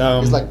question.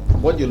 It's like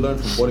what you learn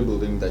from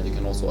bodybuilding that you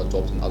can also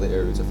adopt in other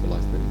areas of your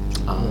life, pretty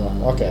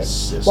much. Okay.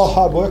 Yes. Well,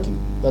 hard working.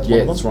 That's Yeah,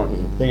 one of that's them. right.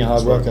 Mhm. Being a hard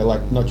That's right. worker,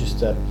 like not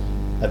just at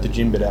the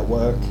gym, but at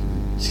work,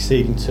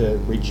 seeking to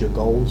reach your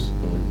goals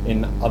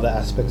in other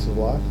aspects of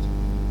life.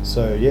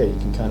 So yeah, you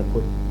can kind of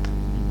put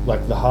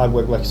like the hard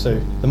work, like so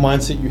the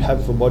mindset you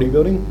have for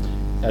bodybuilding,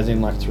 as in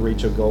like to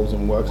reach your goals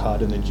and work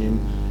hard in the gym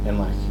and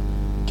like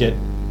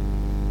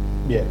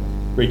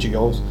reach your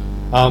goals.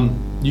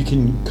 You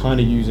can kind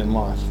of use in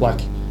life. Like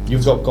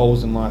you've got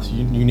goals in life,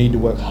 you need to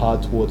work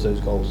hard towards those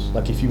goals.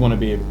 Like if you want to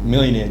be a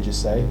millionaire,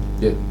 just say,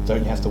 Yeah. don't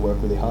you have to work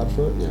really hard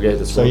for it? Yeah,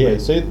 that's So right. yeah,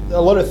 so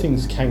a lot of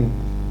things can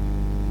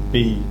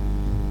be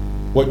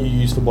what you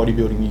use for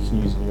bodybuilding, you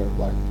can use in your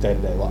like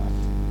day-to-day life,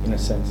 in a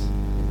sense.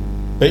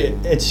 But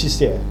it's just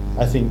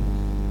I think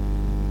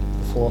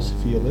the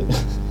philosophy of it.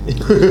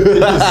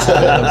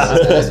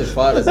 That's what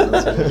fighters,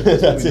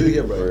 that's what we do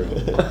here, bro.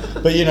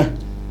 But in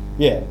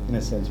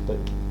a sense. But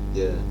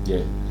Yeah.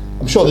 Yeah.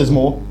 I'm sure there's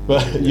more.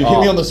 But you hit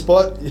me on the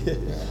spot.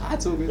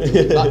 That's all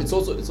good. But it's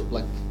also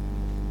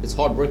it's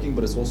hardworking,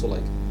 but it's also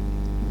like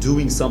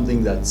doing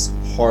something that's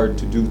hard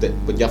to do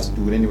but you have to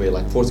do it anyway.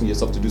 Like forcing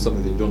yourself to do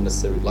something that you don't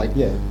necessarily like.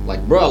 Yeah.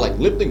 Like bro, like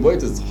lifting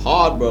weights is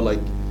hard, bro. Like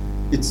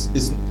it's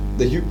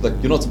like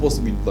you're not supposed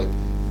to be like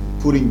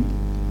putting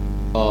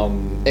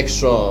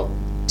extra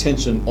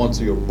tension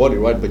onto your body,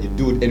 right? But you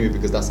do it anyway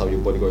because that's how your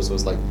body goes. So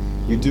it's like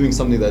you're doing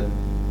something that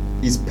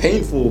is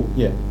painful,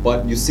 Yeah.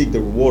 but you seek the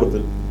reward of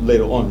it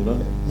later on, you know?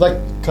 Like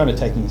kind of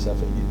taking yourself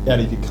out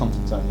of your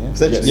comfort zone, yeah?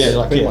 Essentially, yeah, yeah,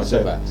 like pretty yeah, much,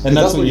 so, yeah. and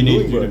that's what you need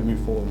you're to do to doing, move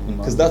forward in life.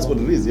 because that's what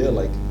it is, yeah.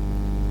 Like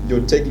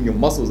you're taking your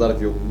muscles out of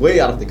your way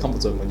out of the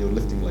comfort zone when you're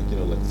lifting, like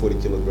 40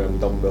 kilogram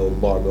dumbbell,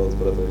 barbells,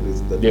 whatever it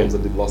is that Yeah. Hamza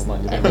did last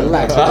night.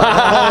 Relax.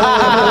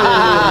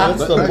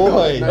 That's the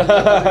boy.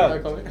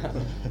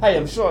 Hey,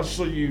 I'm sure I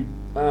saw you.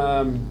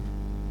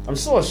 I'm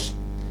sure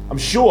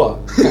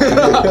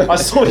I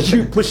saw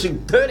you pushing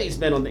 30s,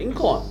 man, on the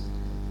incline.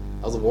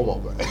 That was a warm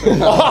up, bro.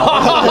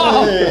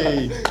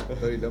 Hey.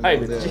 Hey,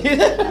 but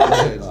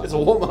it's a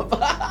warm up.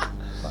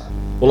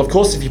 Well, of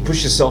course, if you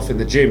push yourself in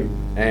the gym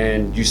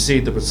and you see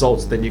the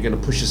results, then you're going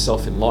to push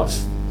yourself in life.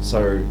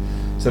 So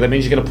that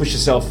means you're going to push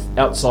yourself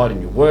outside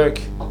in your work,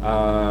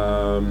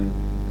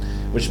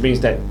 which means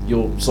that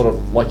you'll sort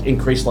of like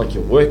increase like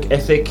your work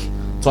ethic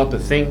type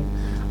of thing.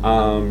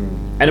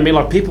 And I mean,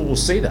 like people will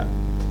see that,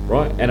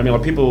 right? And I mean,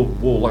 like people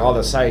will like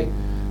either say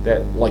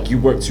that like you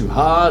work too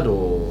hard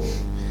or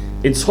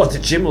inside the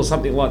gym or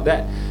something like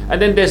that.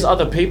 And then there's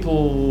other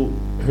people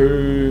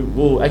who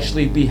will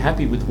actually be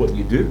happy with what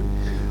you do.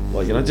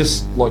 Like,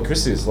 just like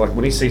Chris is, like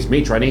when he sees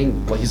me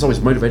training, like he's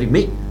always motivating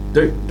me.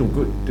 Dude, doing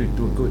good, dude,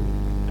 doing good.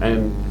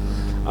 And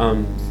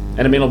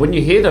I mean, like when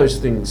you hear those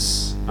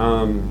things,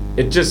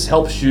 it just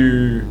helps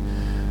you,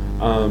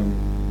 to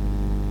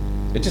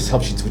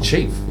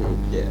achieve.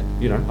 Yeah.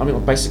 I mean,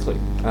 like basically.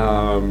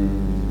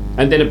 And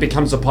then it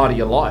becomes a part of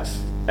your life.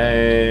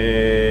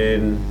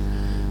 And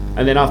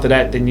then after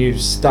that, then you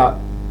start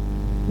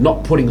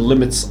not putting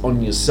limits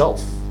on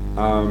yourself.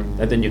 And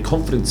then your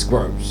confidence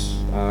grows.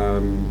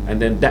 And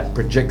then that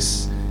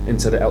projects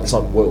into the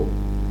outside world.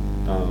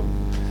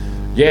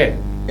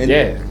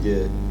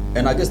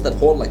 And I guess that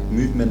whole like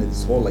movement,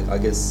 this whole like I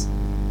guess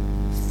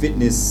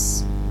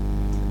fitness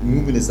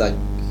movement is like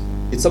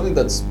it's something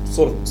that's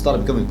sort of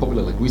started becoming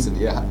popular like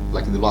recently, yeah,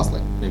 like in the last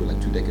like maybe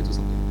like 2 decades or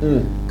something.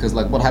 Because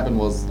like what happened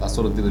was I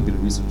sort of did a bit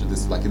of research on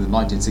this. Like in the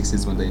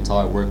 1960s, when the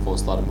entire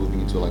workforce started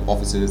moving into like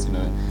offices, you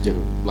know,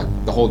 like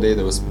the whole day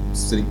they was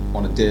sitting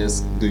on a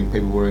desk doing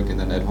paperwork, and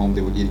then at home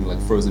they were eating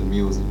like frozen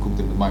meals and cooked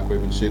in the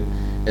microwave and shit.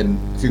 And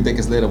a few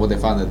decades later, what they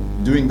found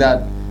that doing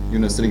that, you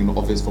know, sitting in the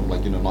office from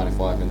like 9 to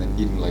 5 and then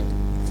eating like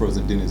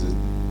frozen dinners is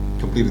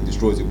completely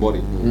destroys your body.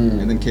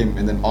 And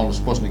then Arnold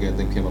Schwarzenegger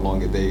then came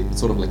along and they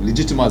sort of like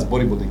legitimized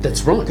bodybuilding.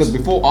 That's right. Because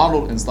before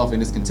Arnold and stuff and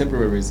his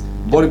contemporaries,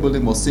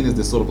 bodybuilding was seen as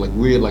this sort of like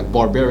weird, like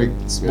barbaric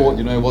sport.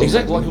 You know, it wasn't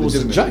Exactly, like it was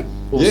a legitimate.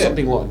 joke or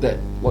something like that.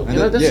 Like, And you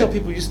know, then- that's how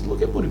people used to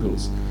look at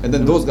bodybuilders. And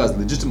then those guys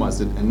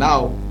legitimized it, and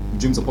now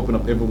gyms are popping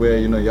up everywhere.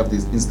 You know, you have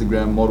these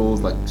Instagram models,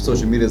 like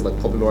social media is like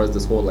popularized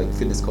this whole like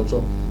fitness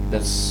culture.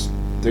 That's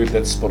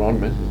spot on,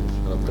 man.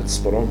 That's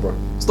spot on, bro.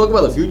 Let's talk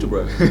about the future,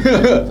 bro.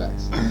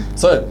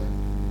 So,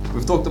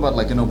 we've talked about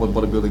like what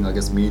bodybuilding I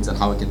guess means and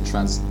how it can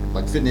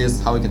like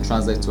fitness, how it can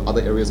translate to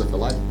other areas of your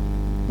life.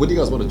 What do you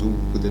guys want to do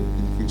with it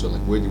in the future?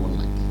 Like, where do you want to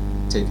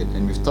like take it?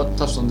 And we've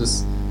touched on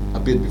this a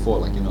bit before,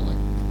 like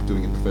like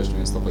doing it professionally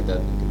and stuff like that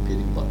and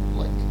competing. But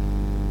like,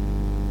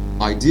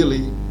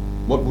 ideally,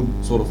 what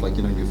would sort of like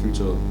your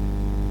future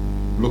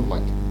look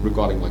like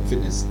regarding like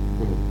fitness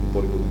and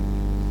bodybuilding?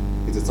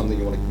 Is it something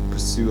you want to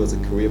pursue as a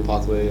career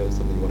pathway, or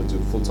something you want to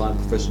do full time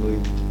professionally?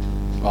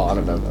 Oh, I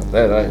don't know about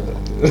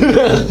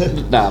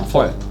that. Nah, I'm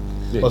fine.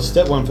 Yeah. Well,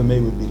 step one for me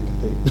would be to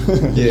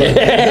compete.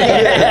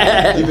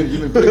 Yeah. You've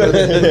been putting that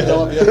in the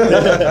job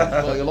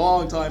for like a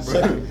long time,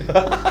 bro.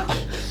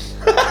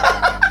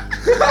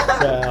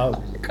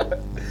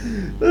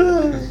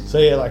 So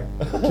yeah, like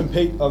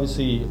compete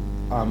obviously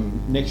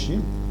next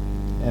year,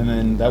 and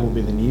then that will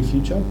be the near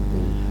future,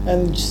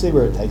 and just see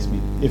where it takes me.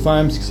 If I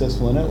am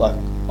successful in it, like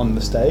on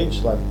the stage,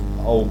 like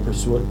I'll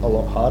pursue it a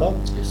lot harder.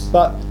 Yes.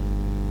 But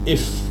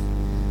if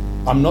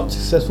I'm not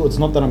successful, it's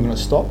not that I'm going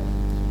to stop.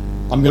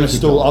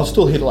 I'll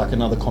still hit like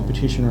another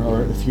competition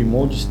or a few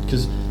more, just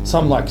because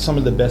some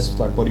of the best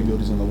like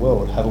bodybuilders in the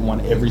world haven't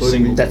won every Including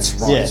single. me. That's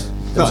right. Yeah,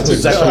 That's that's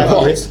exactly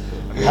right.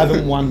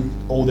 Haven't won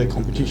all their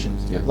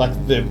competitions. Yeah. Like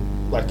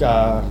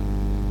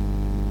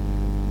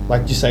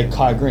you say,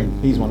 Kai Green,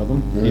 he's one of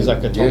them. He's like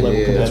a top level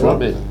competitor. that's right,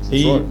 man.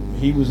 That's right.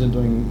 He wasn't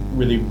doing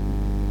really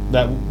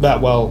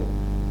that well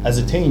as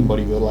a teen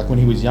bodybuilder. Like when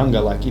he was younger,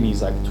 like in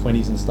his like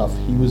 20s and stuff,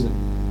 he wasn't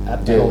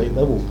at the elite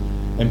level,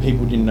 and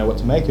people didn't know what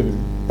to make of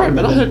him. Bro,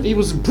 man, I heard he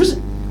was in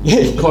prison.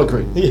 Yeah, Kai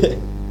Green. yeah.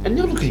 And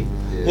you're looking.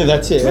 Yeah,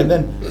 that's it. And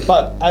then,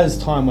 but as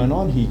time went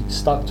on, he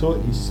stuck to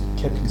it. He's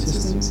kept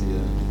consistent, Consistency,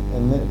 yeah.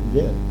 and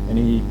then, and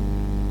he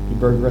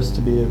progressed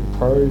to be a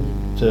pro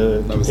to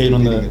That was compete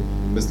on the. competing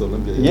at Mr.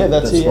 Olympia. Yeah,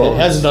 that's it. Yeah. right. He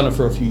hasn't done it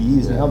for a few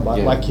years now, but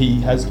Yeah. like he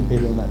has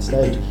competed on that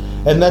stage,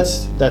 and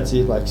that's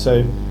it. Like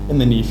so, in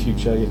the near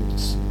future, you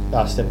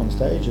step on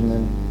stage, and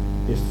then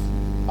if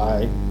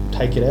I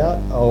take it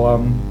out, I'll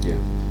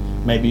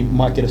maybe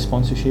might get a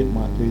sponsorship,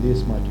 might do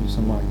this, might do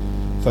some like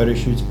photo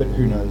shoots, but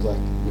who knows? Like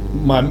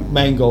my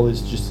main goal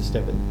is just to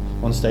step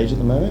on stage at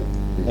the moment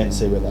and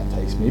see where that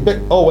takes me.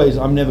 But always,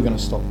 I'm never going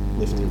to stop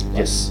lifting. Like,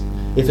 Yes.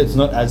 If it's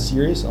not as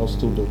serious, I'll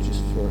still do it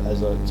just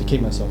to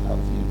keep myself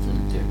healthy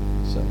and fit.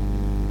 Yeah. So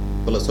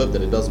But let's hope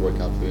that it does work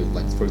out for you.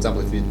 Like for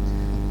example, if you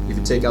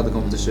take out the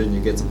competition,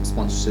 you get some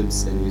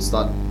sponsorships, and you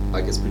start,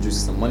 I guess, producing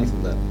some money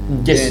from that.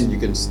 Yes. Then you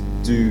can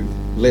do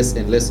less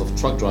and less of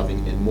truck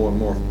driving and more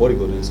of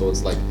bodybuilding. So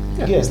it's like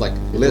Yeah. it's like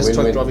less a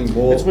truck win-win. driving,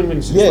 more. It's win-win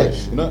Yeah.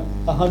 situation. You know.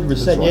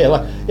 100%.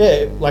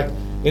 Yeah, like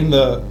in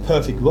the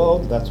perfect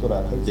world, that's what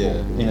I hope Yeah. for.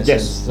 In a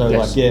Yes, sense. So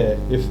yes. like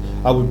if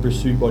I would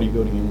pursue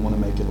bodybuilding and want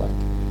to make it like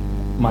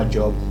my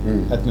job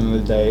at the end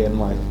of the day, and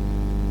like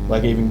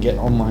even get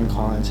online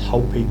clients,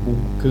 help people,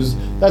 because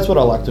that's what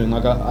I like doing.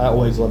 Like I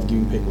always love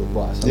giving people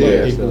advice. I Yeah,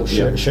 love people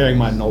sure. sharing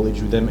my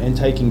knowledge with them and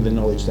taking the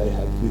knowledge they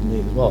have with me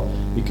as well,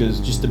 because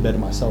just to better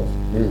myself,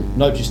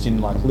 not just in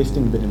like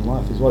lifting, but in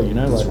life as well. You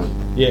know, That's like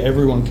right.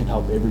 everyone can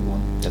help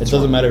everyone. That's it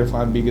doesn't right. matter if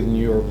I'm bigger than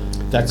you or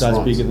that That's guy's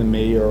right. bigger than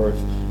me, or if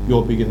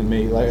you're bigger than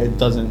me. Like it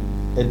doesn't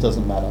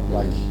matter.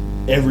 Like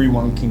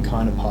everyone can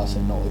kind of pass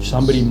their knowledge.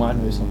 Somebody might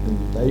know something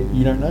that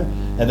you don't know,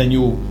 and then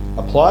you'll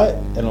apply it,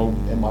 and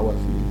it might work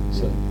for you.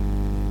 So.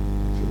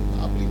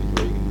 I believe in you,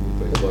 bro. You can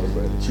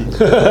do great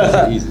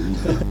bro. Easy.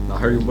 Now,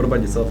 Harry, what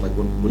about yourself? Like,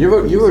 what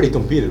You already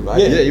competed,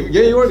 right? Yeah,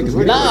 you already.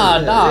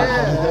 Nah,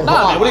 man.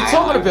 What are you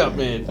talking about,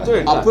 man?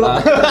 Dude. I'll put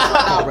up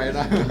now, right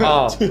now.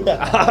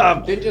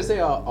 Oh. Didn't you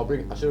say I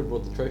should have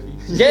brought the trophy?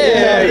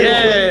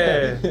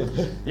 Yeah.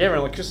 Yeah,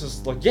 man. Like Chris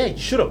was like, yeah, you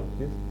should have.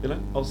 You know,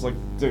 I was like,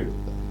 dude,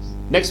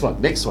 next one.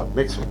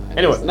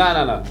 Anyway,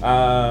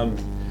 no.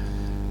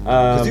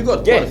 Because you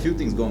got quite yeah. a few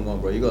things going on,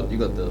 bro. You got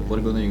the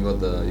bodybuilding, you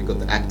got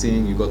the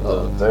acting, you got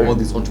dude. all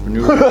these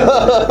entrepreneurial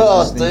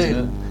Oh, things, you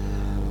dude. know?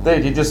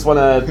 Dude, you just want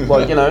to,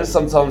 like,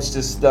 sometimes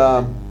just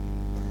not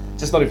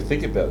even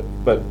think about it.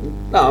 But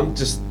no, I'm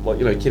just like,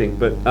 kidding.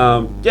 But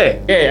yeah,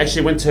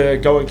 actually went to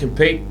go and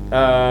compete.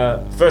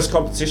 First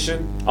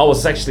competition, I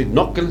was actually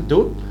not gonna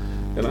do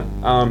it,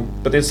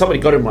 but then somebody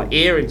got in my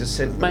ear and just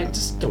said, mate,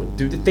 just go and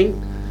do the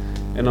thing.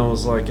 And I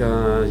was like,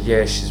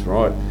 yeah, she's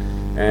right,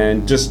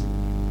 and just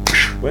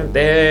went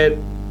there,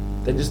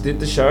 then just did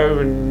the show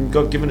and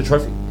got given a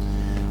trophy.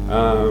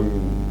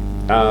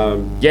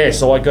 Yeah,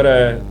 so I've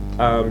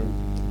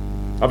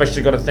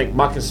actually got to thank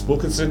Marcus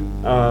Wilkinson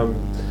over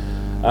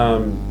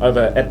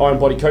at Iron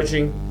Body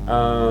Coaching,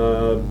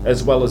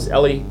 as well as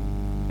Ellie,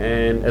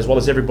 and as well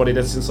as everybody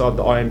that's inside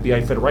the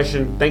INBA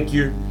Federation. Thank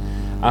you.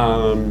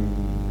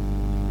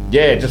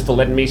 Yeah, just for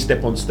letting me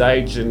step on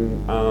stage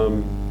and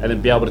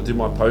then be able to do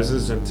my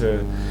poses and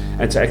to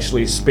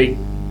actually speak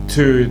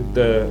to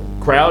the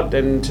crowd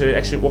and to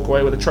actually walk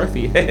away with a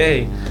trophy.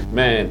 Hey,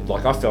 man,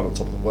 like I felt on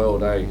top of the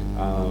world, eh?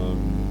 Yeah,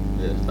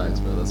 thanks,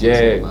 bro. That's Yeah,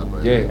 what's all about,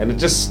 bro. yeah, and it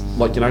just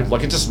like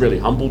it just really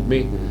humbled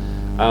me.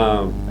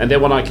 And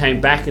then when I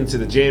came back into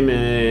the gym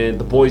and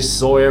the boys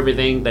saw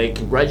everything, they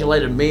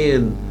congratulated me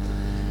and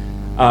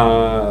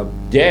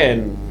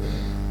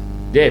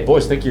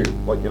boys, thank you.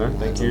 Like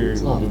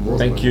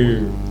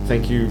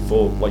thank you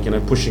for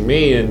pushing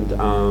me. And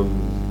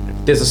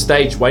there's a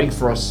stage waiting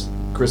for us,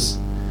 Chris.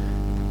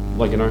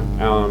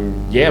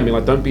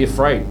 Don't be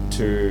afraid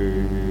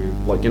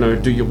to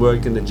do your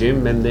work in the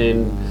gym, and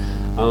then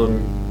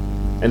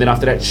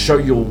after that, show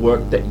your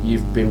work that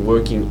you've been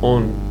working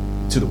on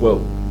to the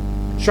world.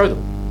 Show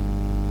them,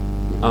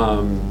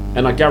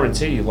 and I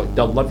guarantee you,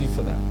 they'll love you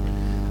for that.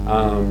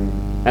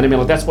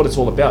 That's what it's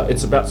all about.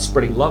 It's about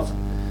spreading love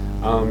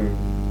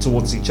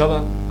towards each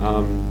other,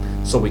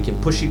 so we can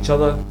push each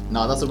other.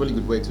 No, that's a really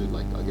good way to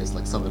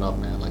sum it up,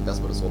 man. That's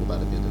what it's all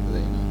about at the end of the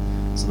day,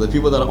 So the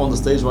people that are on the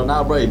stage right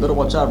now, bro, you better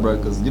watch out, bro,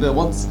 because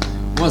once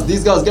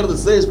these guys get on the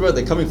stage, bro,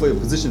 they're coming for your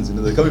positions.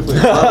 They're coming for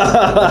your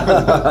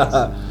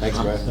Thanks,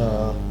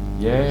 bro.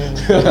 Yeah.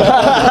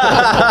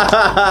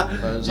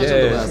 Shut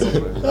your ass up,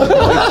 bro.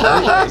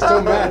 He's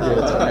still mad, bro.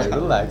 It's alright.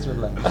 Relax.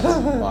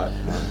 Alright.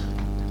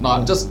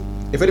 No, just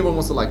if anyone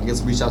wants to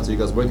reach out to you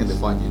guys, where can they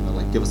find you?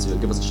 Give us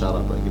a shout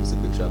out, bro. Give us a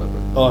big shout out,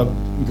 bro. Oh,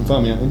 you can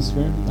find me on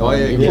Instagram. Oh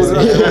yeah,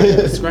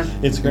 Instagram.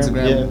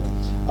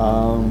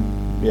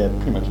 Yeah,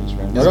 pretty much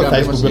Instagram. I got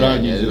Instagram, Facebook, but I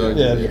don't use it.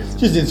 yeah.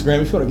 Just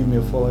Instagram. If you want to give me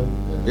a follow.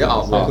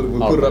 Yeah, we'll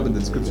put it up in the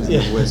description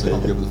somewhere, so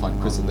you'll be able to find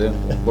Chris in there.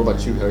 What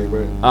about you, Harry,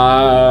 bro?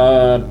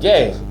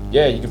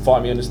 Yeah, you can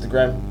find me on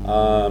Instagram.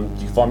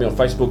 You can find me on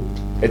Facebook.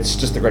 It's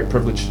just a great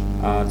privilege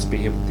to be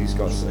here with these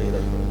guys.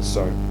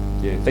 So,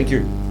 yeah, thank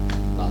you.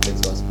 Nah, thanks,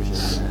 guys. Appreciate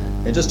it.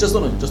 And just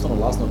on a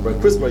last note, bro,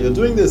 Chris, bro, you're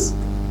doing this.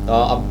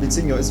 I've been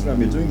seeing your Instagram.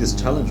 You're doing this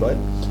challenge, right?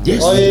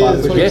 Yes. Oh yeah,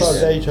 the 25 Yes.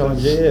 day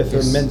challenge. Yeah,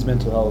 for men's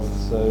mental health.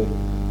 So,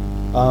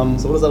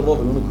 So what does that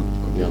involve? You want to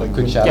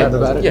Quick shout out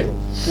about it. Yeah.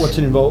 what's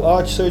it involve?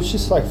 Oh, so it's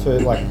just for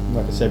like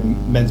I said,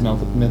 men's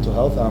mental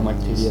health, like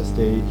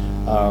PTSD,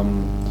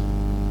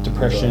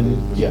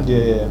 depression.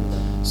 Yeah.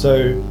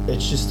 So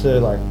it's just to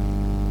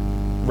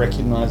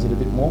recognize it a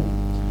bit more.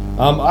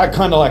 I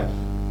kind of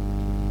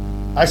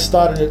I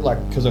started it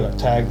because I got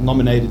tagged,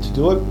 nominated to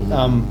do it.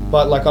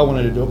 But I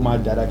wanted to do it. My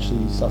dad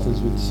actually suffers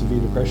with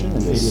severe depression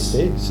and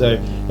PTSD, so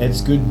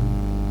it's good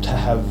to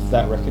have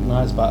that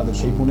recognized by other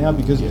people now,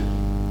 because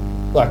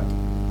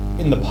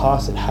in the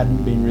past it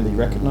hadn't been really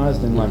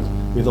recognized, and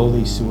with all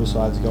these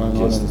suicides going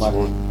on, and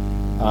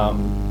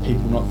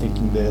people not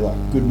thinking they're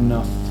good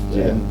enough.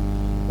 And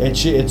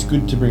it's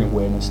good to bring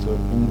awareness to it.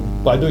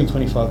 And by doing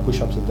 25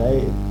 push-ups a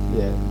day,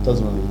 it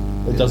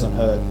doesn't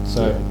hurt.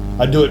 So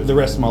I do it the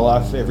rest of my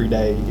life every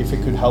day if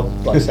it could help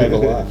save a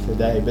life a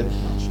day. But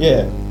it's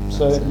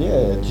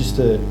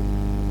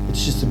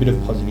just a bit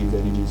of positive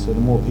energy. So the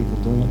more people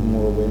doing it, the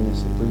more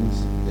awareness it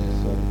brings.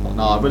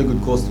 No, a really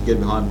good cause to get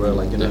behind, bro.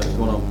 If you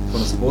wanna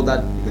support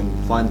that, you can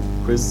find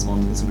Chris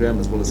on Instagram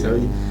as well as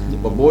Harry.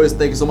 But boys,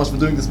 thank you so much for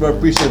doing this, bro.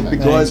 Appreciate it. Big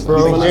guys,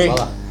 bro.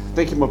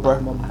 Thank you, my bro.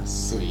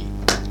 Sweet.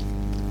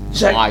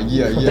 Check.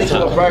 Yeah. Thank you,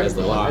 my bro.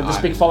 And this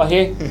big fella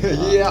here.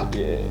 Yeah.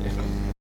 Yeah.